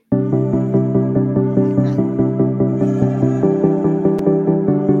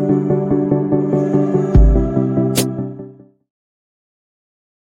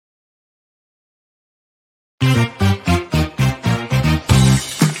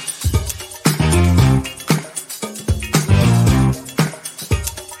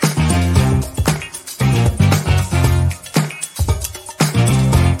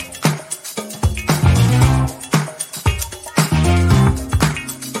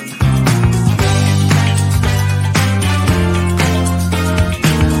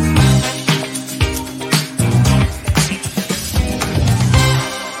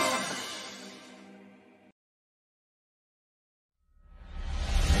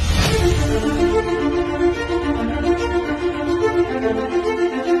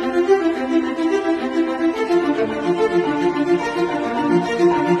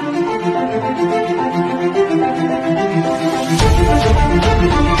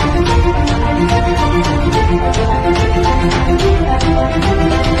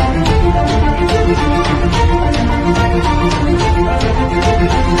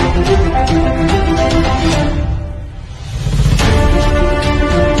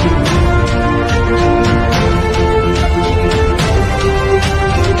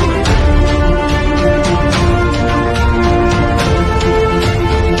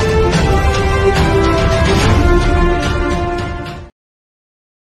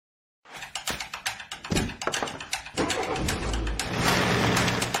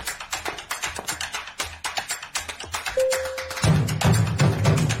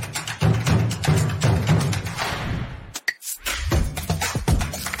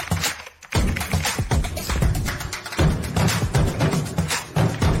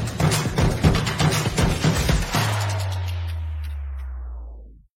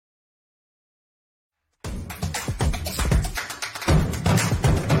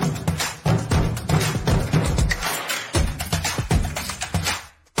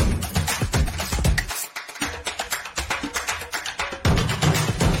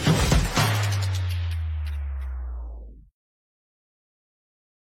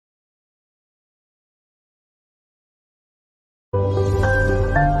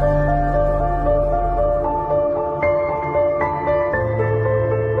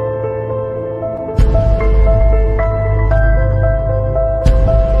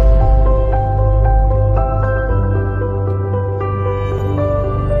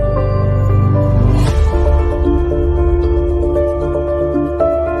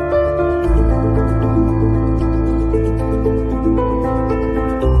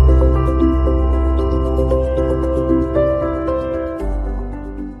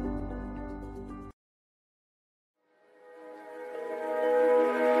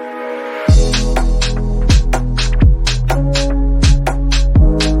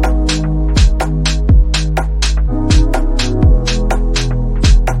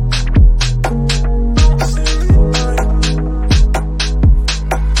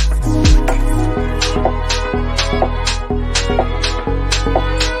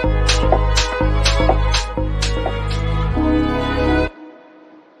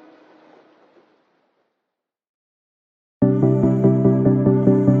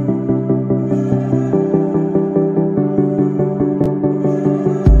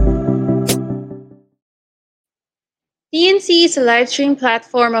TNC is a live stream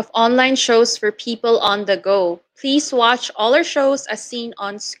platform of online shows for people on the go. Please watch all our shows as seen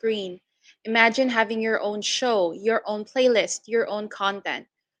on screen. Imagine having your own show, your own playlist, your own content.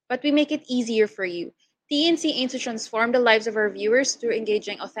 But we make it easier for you. TNC aims to transform the lives of our viewers through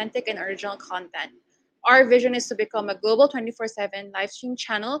engaging, authentic, and original content. Our vision is to become a global 24/7 live stream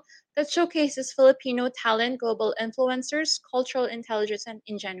channel that showcases Filipino talent, global influencers, cultural intelligence, and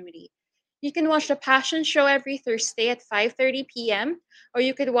ingenuity. You can watch the Passion Show every Thursday at 5:30 p.m. or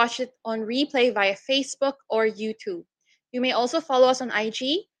you could watch it on replay via Facebook or YouTube. You may also follow us on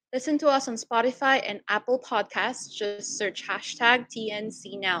IG, listen to us on Spotify and Apple Podcasts. Just search hashtag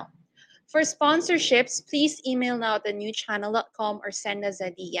TNC now. For sponsorships, please email now at thenewchannel.com or send us a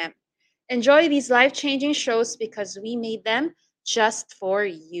DM. Enjoy these life-changing shows because we made them just for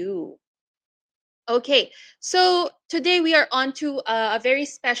you. Okay, so today we are on to a very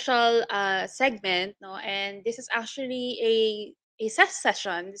special segment, no, and this is actually a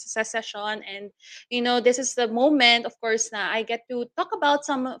session. This is a session, and this is the moment, of course, na I get to talk about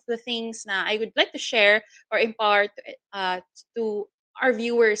some of the things na I would like to share or impart to our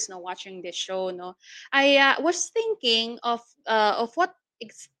viewers, no, watching this show, no. I was thinking of what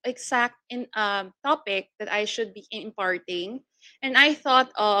exact topic that I should be imparting, and I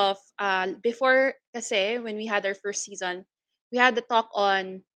thought of before kasi when we had our first season, we had the talk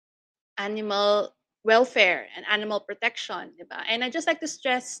on animal welfare and animal protection, diba? And I just like to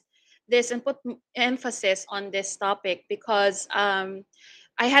stress this and put emphasis on this topic because I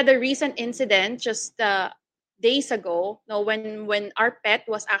had a recent incident just days ago, no, when our pet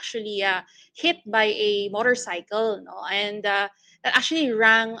was actually hit by a motorcycle, no, and that actually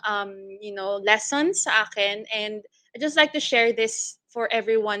rang lessons sa akin, and I just like to share this for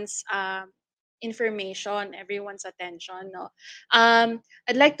everyone's information, everyone's attention, no.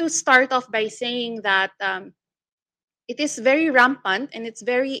 I'd like to start off by saying that it is very rampant and it's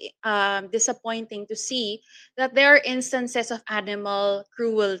very disappointing to see that there are instances of animal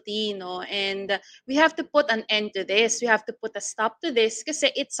cruelty, no, and we have to put an end to this. We have to put a stop to this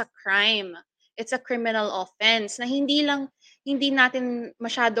kasi it's a crime. It's a criminal offense na hindi natin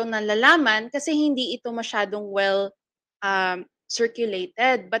masyadong nalalaman kasi hindi ito masyadong well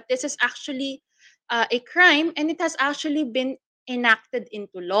circulated. But this is actually a crime and it has actually been enacted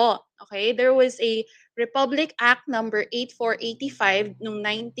into law. Okay, there was a Republic Act number 8485 noong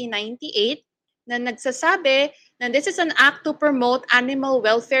 1998 na nagsasabi na this is an act to promote animal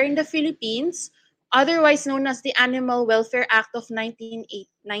welfare in the Philippines, otherwise known as the Animal Welfare Act of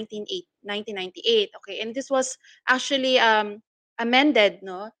 1998. Okay, and this was actually amended,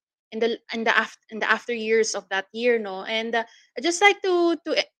 no, in the after years of that year, no, and I just like to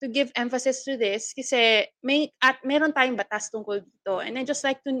give emphasis to this kasi meron tayong batas tungkol dito, and I just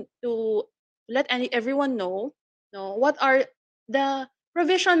like to let everyone know, no, what are the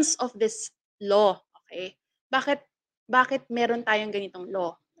provisions of this law. Okay, bakit meron tayong ganitong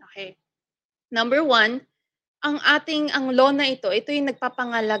law. Okay, number one, ang law na ito yung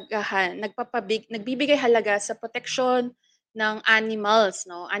nagbibigay halaga sa protection ng animals,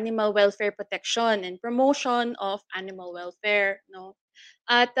 no, animal welfare protection and promotion of animal welfare, no,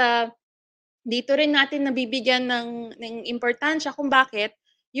 at dito rin natin nabibigyan ng importansya kung bakit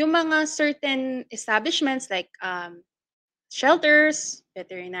yung mga certain establishments like shelters,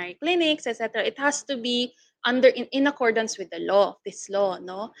 veterinary clinics, etc. It has to be in accordance with the law, this law,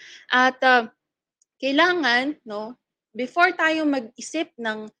 no? At kailangan, no, before tayo mag-isip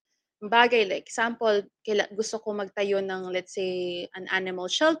ng bagay, like example, gusto ko magtayo ng, let's say, an animal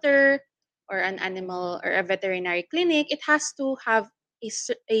shelter or an animal or a veterinary clinic, it has to have a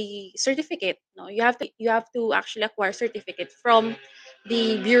certificate, no. You have to actually acquire certificate from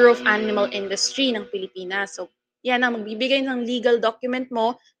the Bureau of Animal Industry ng Pilipinas. So yan ang magbibigay ng legal document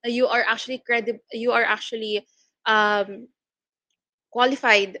mo na you are actually um,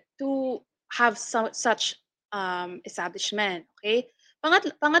 qualified to have such establishment. Okay,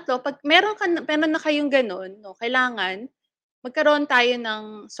 pangatlo, pag meron na kayong ganun, no, kailangan magkaroon tayo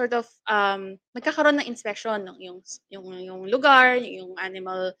ng sort of magkakaroon ng inspection ng yung lugar, yung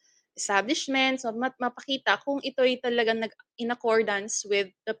animal establishment, so mapakita kung ito'y talagang in accordance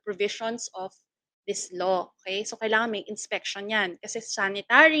with the provisions of this law. Okay, so kailangan may inspection yan kasi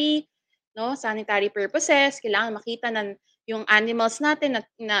sanitary, no, sanitary purposes, kailangan makita na yung animals natin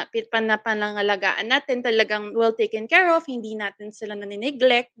na panangalagaan natin talagang well taken care of, hindi natin sila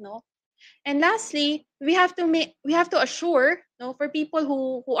nani-neglect, no. And lastly, we have to assure, no, for people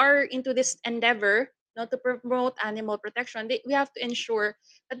who are into this endeavor, no, to promote animal protection, we have to ensure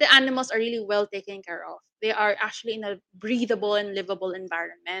that the animals are really well taken care of. They are actually in a breathable and livable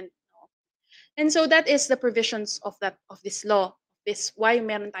environment. No? And so that is the provisions of this law, this why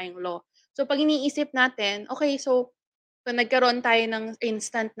meron tayong law. So pag iniisip natin, okay, so kung nagkaroon tayo ng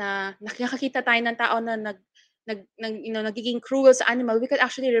instant na nakakita tayo ng tao na nagiging cruel sa animal, we could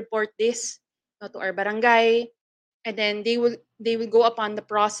actually report this, to our barangay, and then they will go upon the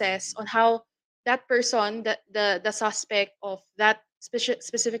process on how that person, the suspect of that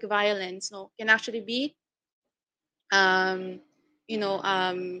specific violence, can actually be um,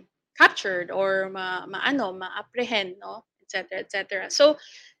 captured or ma-apprehend, etc., etc. So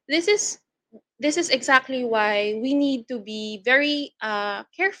this is this is exactly why we need to be very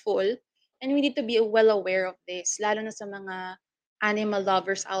careful, and we need to be well aware of this, lalo na sa mga animal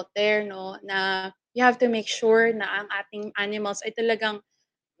lovers out there, na you have to make sure na ang ating animals ay talagang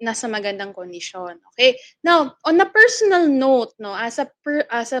nasa magandang kondisyon. Okay? Now, on a personal note, as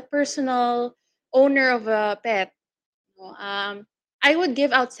a personal owner of a pet, I would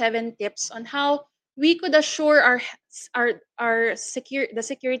give out 7 tips on how we could assure the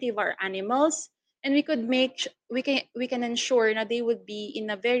security of our animals, and we could we can ensure that they would be in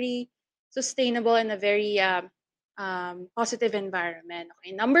a very sustainable and a very positive environment.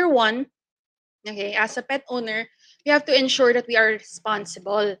 Okay, number one. Okay, as a pet owner, we have to ensure that we are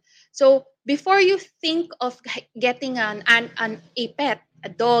responsible. So before you think of getting a pet, a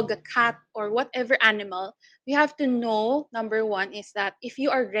dog, a cat, or whatever animal, we have to know, number one is that if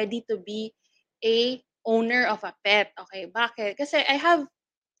you are ready to be a owner of a pet. Okay, bakit? Kasi I have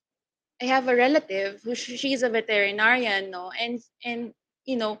a relative who she's a veterinarian, no, and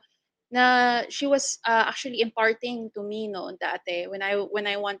you know, na she was actually imparting to me, no, dati when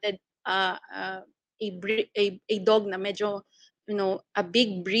I wanted a dog na medyo, a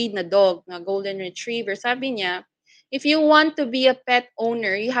big breed na dog, na golden retriever. Sabi niya, if you want to be a pet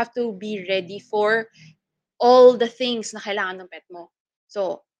owner, you have to be ready for all the things na kailangan ng pet mo.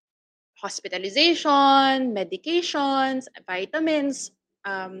 So, hospitalization, medications, vitamins,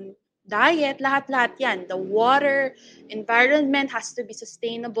 diet, lahat-lahat yan. The water, environment has to be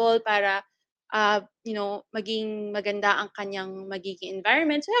sustainable para, maging maganda ang kanyang magiging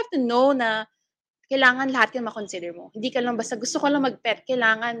environment. So you have to know na kailangan lahat yan makonsider mo. Hindi ka lang basta gusto ko lang mag-pet,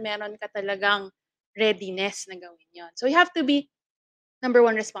 kailangan meron ka talagang readiness na gawin yon. So you have to be, number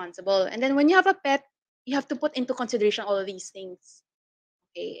one, responsible. And then when you have a pet, you have to put into consideration all of these things.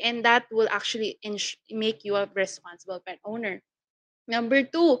 Okay, and that will actually make you a responsible pet owner. Number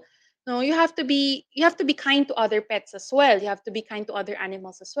two, no, you have to be kind to other pets as well. You have to be kind to other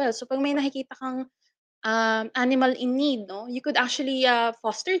animals as well. So pag may nakikita kang animal in need, no, you could actually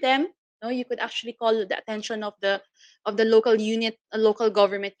foster them. No, you could actually call the attention of the local unit, a local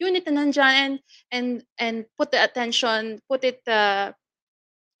government unit na nandyan, and put the attention, put it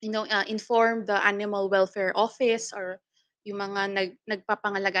inform the animal welfare office, or yung mga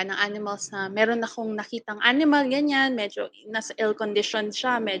nagpapangalaga ng animals na meron akong nakitang animal ganyan, medyo nasa ill condition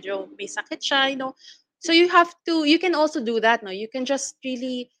siya, medyo may sakit siya. So you can also do that, no? You can just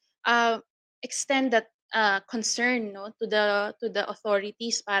really extend that concern, no, to the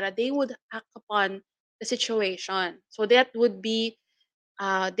authorities para they would act upon the situation. So that would be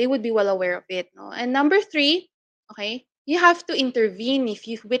they would be well aware of it, no? And number three, okay, you have to intervene if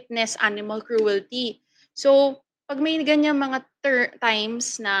you witness animal cruelty. So, pag may ganyang mga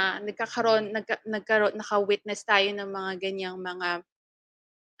times na naka-witness tayo ng mga ganyang mga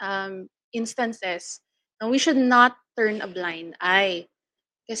instances, no, we should not turn a blind eye.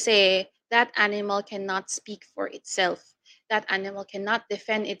 Kasi that animal cannot speak for itself. That animal cannot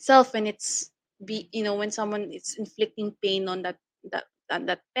defend itself when when someone is inflicting pain on that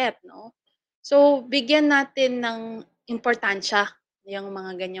pet, no? So, bigyan natin ng importansya yung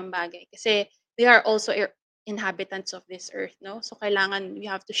mga ganyang bagay kasi they are also inhabitants of this earth, no? So, kailangan you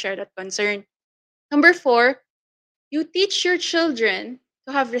have to share that concern. Number four, you teach your children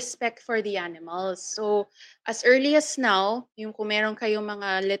to have respect for the animals. So, as early as now, yung kung meron kayong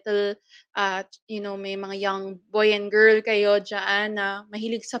mga little, may mga young boy and girl kayo dyan na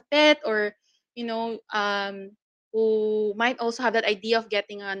mahilig sa pet, or, who might also have that idea of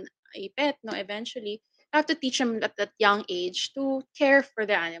getting a pet, no, eventually, you have to teach them at that young age to care for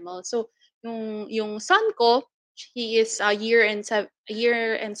the animal. So, yung son ko, he is a year and 7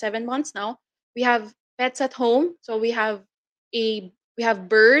 months now. We have pets at home. So we have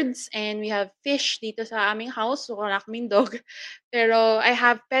birds and we have fish dito sa aming house. So wala kaming dog. Pero I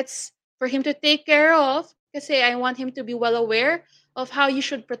have pets for him to take care of kasi I want him to be well aware of how you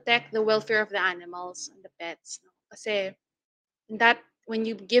should protect the welfare of the animals and the pets. No? Kasi that when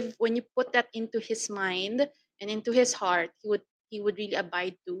you put that into his mind and into his heart, he would really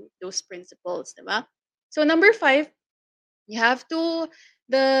abide to those principles, diba? So number 5, you have to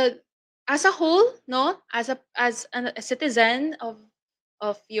the as a whole, no, a citizen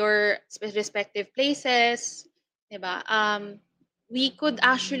of your respective places, 'di ba? We could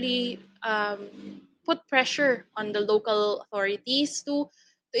actually put pressure on the local authorities to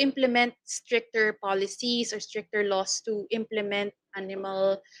implement stricter policies or stricter laws to implement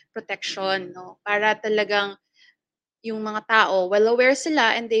animal protection, no? Para talagang yung mga tao well aware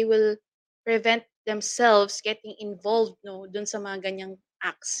sila and they will prevent themselves getting involved, no, dun sa mga ganyang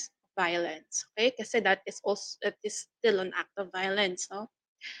acts of violence. Okay? Kasi that is still an act of violence, no?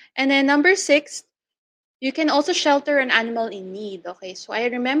 And then number 6, you can also shelter an animal in need. Okay, so I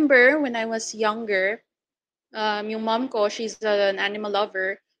remember when I was younger, yung mom ko, she's an animal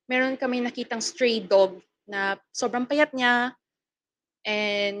lover. Meron kami nakitang stray dog na sobrang payat niya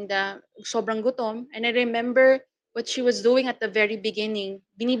and sobrang gutom. And I remember what she was doing at the very beginning.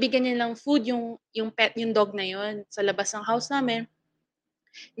 Binibigyan niya lang food yung dog na yon sa labas ng house namin.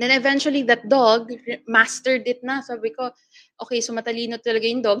 Then eventually that dog mastered it na. Sabi ko, okay, so matalino talaga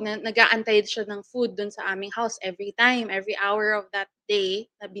yung dog na nag-aantay siya ng food dun sa aming house every time, every hour of that day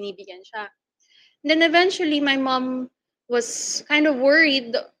na binibigyan siya. And then eventually my mom was kind of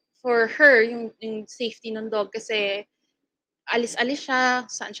worried for her, yung safety ng dog kasi alis-alis siya,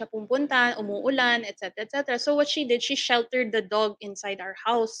 saan siya pupunta, umuulan, etc. etc. So what she did, she sheltered the dog inside our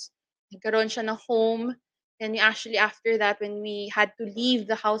house. Nagkaroon siya ng home. And actually after that, when we had to leave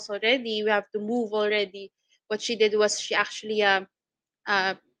the house already, we have to move already. What she did was she actually uh,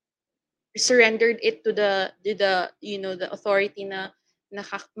 surrendered it to the the authority na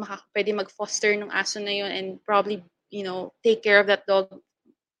pwede mag-foster ng aso na yun and probably take care of that dog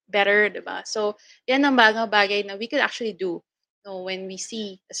better, diba? So yan ang bagay na we could actually do, when we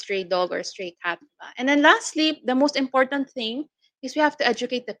see a stray dog or a stray cat, diba? And then lastly, the most important thing is we have to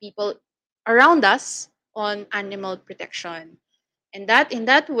educate the people around us on animal protection. And that in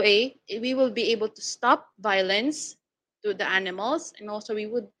that way, we will be able to stop violence to the animals, and also we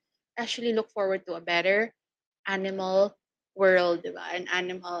would actually look forward to a better animal world, diba?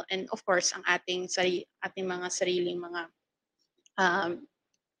 And of course, ang ating mga sariling mga um,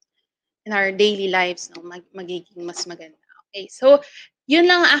 in our daily lives, no, magiging mas maganda. Okay, so yun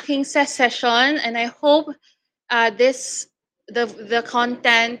lang ang aking session, and I hope this the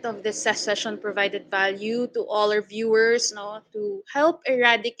content of this session provided value to all our viewers, no, to help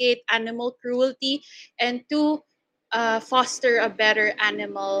eradicate animal cruelty and to foster a better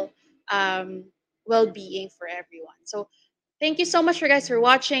animal well-being for everyone. So thank you so much for guys for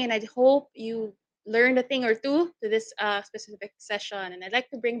watching, and I hope you learned a thing or two to this specific session. And I'd like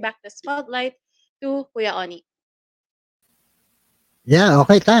to bring back the spotlight to Kuya Oni. Yeah,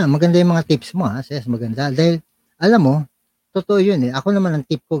 okay tayo. Maganda yung mga tips mo, ha, Sis, maganda. Dahil, alam mo, totoo yun eh. Ako naman ang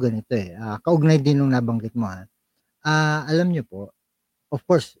tip ko ganito eh. Kaugnay din nung nabanggit mo, ha. Alam niyo po, of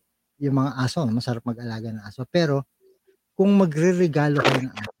course, yung mga aso, masarap mag-alaga ng aso. Pero, kung magre-regalo kayo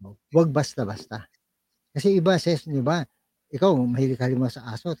ng aso, wag basta-basta. Kasi iba, Sis, di ba? Ikaw, mahilig ka rin mo sa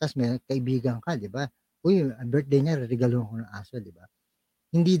aso, tapos may kaibigan ka, di ba? Uy, birthday niya, regalo ko ng aso, di ba?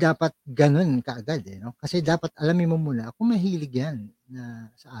 Hindi dapat gano'n kaagad, eh, 'no? Kasi dapat alamin mo muna kung mahilig 'yan na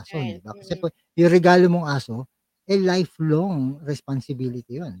sa aso, Right. 'di ba? Kasi po yung regalo mong aso, eh, lifelong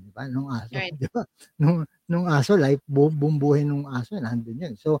responsibility 'yun, 'di ba, nung aso, Right. 'di ba? Nung aso buong buhay nung aso nandun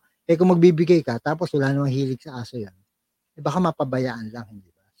 'yun. So, eh, kung magbibigay ka tapos wala namang hilig sa aso 'yan, eh, baka mapabayaan lang,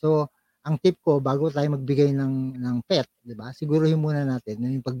 hindi ba? So, ang tip ko bago tayo magbigay ng pet, 'di ba, siguruhin muna natin na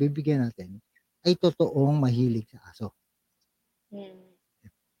yung pagbibigay natin ay totoong mahilig sa aso. Mm.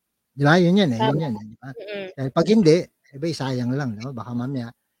 'Di ba, yun yun, eh, Tama. 'di ba? Mm. Dahil 'pag hindi, eh, sayang lang, 'no? Baka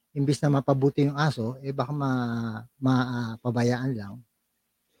mamaya imbes na mapabuti yung aso, eh, baka pabayaan lang,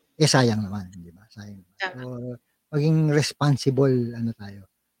 eh, sayang naman, 'di ba? Sayang naman. So, Tama. maging responsible ano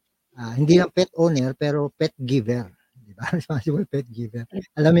tayo, hindi lang pet owner pero pet giver, 'di ba? Responsible pet giver.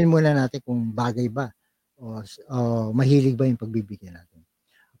 Alamin muna natin kung bagay ba o mahilig ba yung pagbibigyan natin.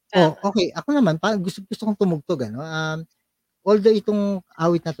 Oh, Tama. okay, ako naman gusto gusto kong tumugtog ano, although itong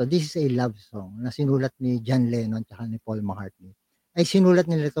awit na 'to, this is a love song na sinulat ni John Lennon tsaka ni Paul McCartney. Ay sinulat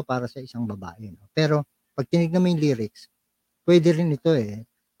nila ito para sa isang babae, 'no. Pero 'pag tinignan mo yung lyrics, puwede rin ito, eh,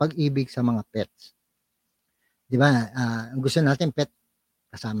 pag-ibig sa mga pets. 'Di ba, ang gusto natin pet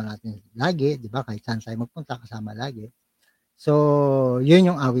kasama natin lagi, 'di ba, kahit saan tayo magpunta kasama lagi. So,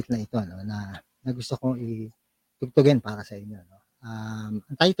 'yun yung awit na ito 'no, na gusto kong tugtugin para sa inyo 'no.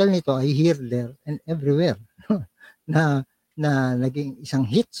 Ang title nito ay Here, There, and Everywhere na naging isang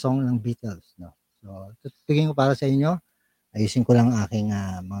hit song ng Beatles 'no. So, tutugtugin ko para sa inyo. Ayusin ko lang ang aking,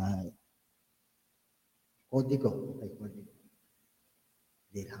 mga kodigo, okey kodigo.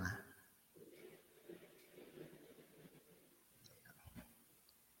 Sandali lang,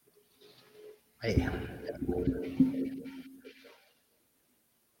 Okay.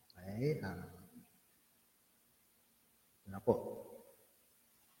 Okay. Ano po?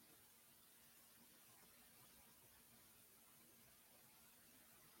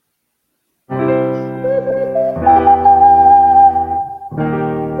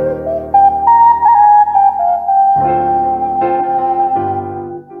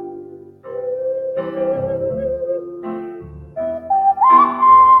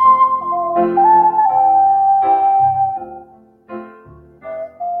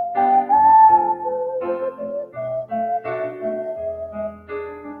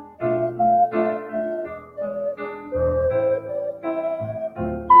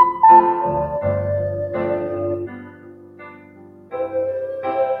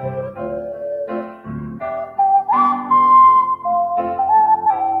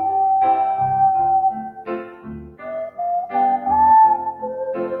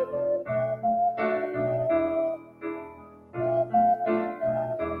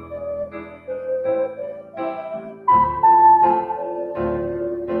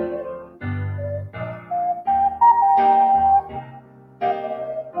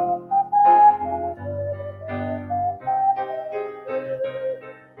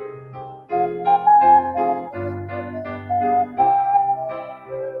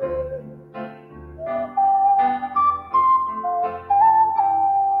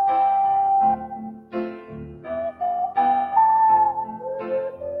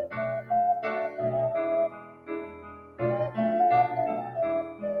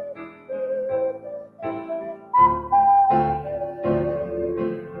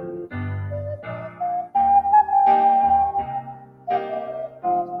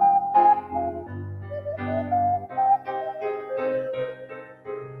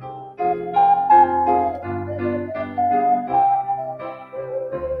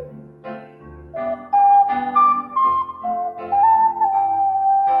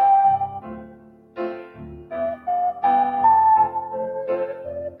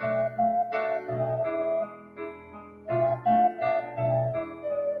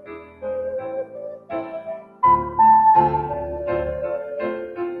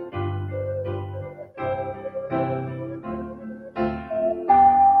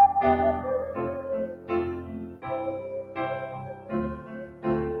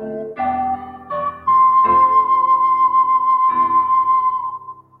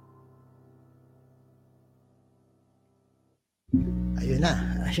 Ayun na,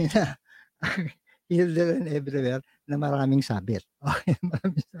 ayun na. Here, there, and everywhere na maraming sabit. Okay,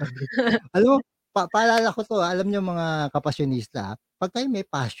 maraming sabit. Alam mo, paalala ko 'to, alam niyo mga kapasyonista, 'pag kayo may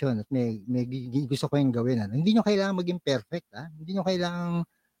passion at may gusto kayong gawin ano, hindi niyo kailangan maging perfect, Hindi niyo kailangang,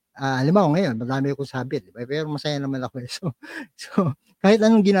 halimbawa ngayon marami akong sabit, 'di ba, pero masaya naman ako, eh. So kahit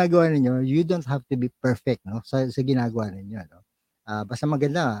anong ginagawa ninyo, you don't have to be perfect 'no, sa ginagawa ninyo 'no. Basta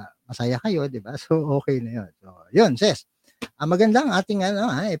maganda, masaya kayo, 'di ba? So okay na 'yun. So 'yun, Ses. Maganda ang ating ano,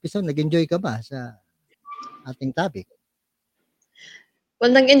 episode. Nag-enjoy ka ba sa ating topic?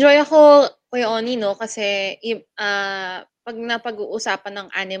 Well, nag-enjoy ako, Kuya Oni, 'no, kasi 'pag napag-uusapan ng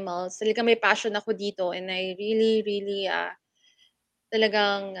animals, talagang may passion ako dito and I really, really,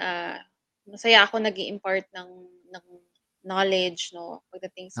 talagang, masaya ako nag-i-impart ng knowledge, 'no,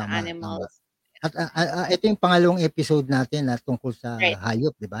 pagdating sa Tama, tama. animals. At, ito yung pangalawang episode natin na tungkol sa Right.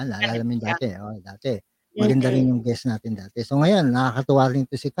 hayop, 'di ba? Naalala mo yung Yeah. dati, dati. Maganda Mm. rin yung guest natin dati. So ngayon, nakakatuwa rin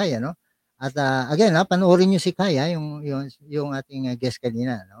 'to si Kai, ano? At, again, panoorin niyo si Kai, yung ating, guest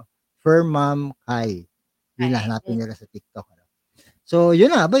kanina, no? Fur Mom Kai. Yun Hi. hanapin niyo lang sa TikTok, ano? So, yun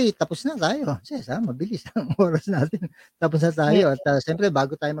na, abay, tapos na tayo. Sis, mabilis ang oras natin. Tapos na tayo. At siyempre,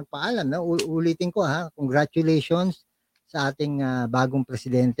 bago tayo magpaalam, no, ulitin ko congratulations sa ating bagong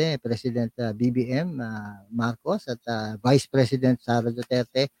presidente, President BBM Marcos at Vice President Sara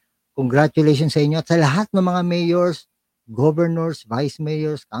Duterte. Congratulations sa inyo at sa lahat ng mga mayors, governors, vice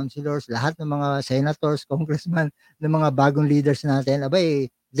mayors, councilors, lahat ng mga senators, congressman, ng mga bagong leaders natin.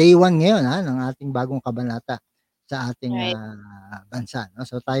 Abay, day one ngayon ng ating bagong kabanata sa ating Right. bansa. No?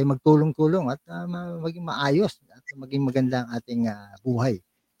 So tayo magtulong-tulong at maging maayos at maging maganda ang ating buhay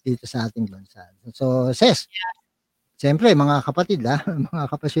dito sa ating bansa. So, Ses, siyempre mga kapatid, mga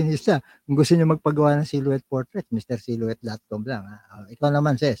kapasyonista, kung gusto niyo magpagawa ng silhouette portrait, mrsilhouette.com lang. Ikaw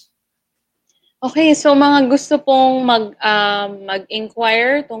naman, Ses. Okay, so mga gusto pong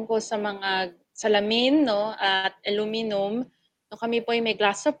mag-inquire tungkol sa mga salamin, 'no, at aluminum, no, kami po ay may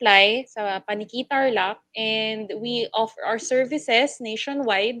glass supply sa Paniki Tarlac and we offer our services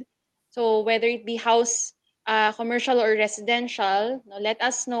nationwide. So whether it be house commercial or residential, no, let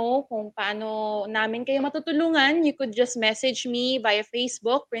us know kung paano namin kayo matutulungan. You could just message me via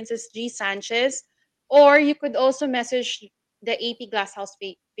Facebook, Princess G Sanchez, or you could also message the AP Glasshouse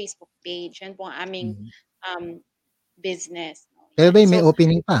Facebook page. Yan po ang aming Mhm. um, business. No? Kayo ba Yan. may So,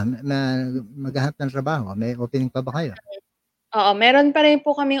 opening pa? Maghahanap ng trabaho? May opening pa ba kayo? oo, meron pa rin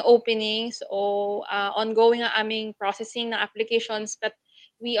po kaming openings o ongoing ang aming processing ng applications, but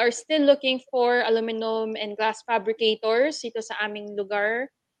we are still looking for aluminum and glass fabricators dito sa aming lugar.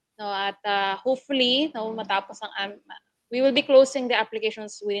 No, at hopefully, no, matapos we will be closing the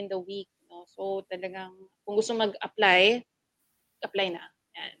applications within the week. No? So talagang kung gusto mag-apply, apply na.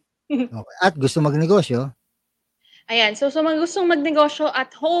 Yan. Okay. At gusto magnegosyo? Ayan, so mga gustong magnegosyo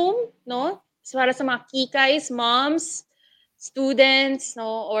at home, no? Para sa mga kikays, moms, students,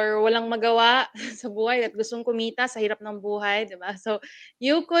 no, or walang magawa sa buhay at gustong kumita sa hirap ng buhay, 'di ba? So,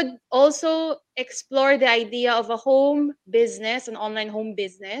 you could also explore the idea of a home business, an online home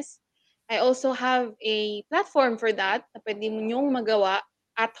business. I also have a platform for that na pwede mo nyong magawa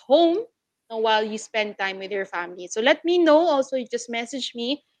at home, no, while you spend time with your family. So let me know. Also, you just message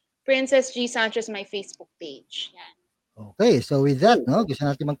me, Princess G Sanchez, my Facebook page. Yan. Okay, so with that, no, gusto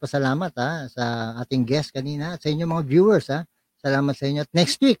natin magpasalamat sa ating guest kanina at sa inyong mga viewers. Salamat sa inyo. At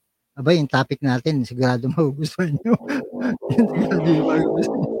next week, abay, yung topic natin, sigurado magugustuhan nyo. Sigurado yung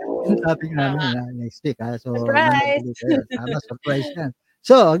magugustuhan yung topic namin next week. So, Surprise! manatili kayo. Tama, surprise yan.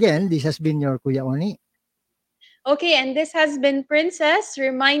 So, again, this has been your Kuya Oni. Okay, and this has been Princess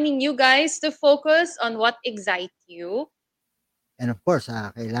reminding you guys to focus on what excites you. And of course,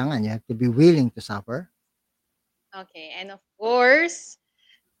 kailangan you have to be willing to suffer. Okay, and of course,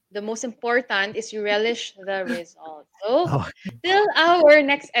 the most important is you relish the result. So, till our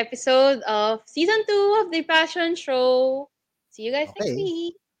next episode of season 2 of the Passion Show. See you guys next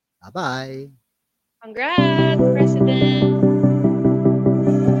week. Bye-bye. Congrats, President.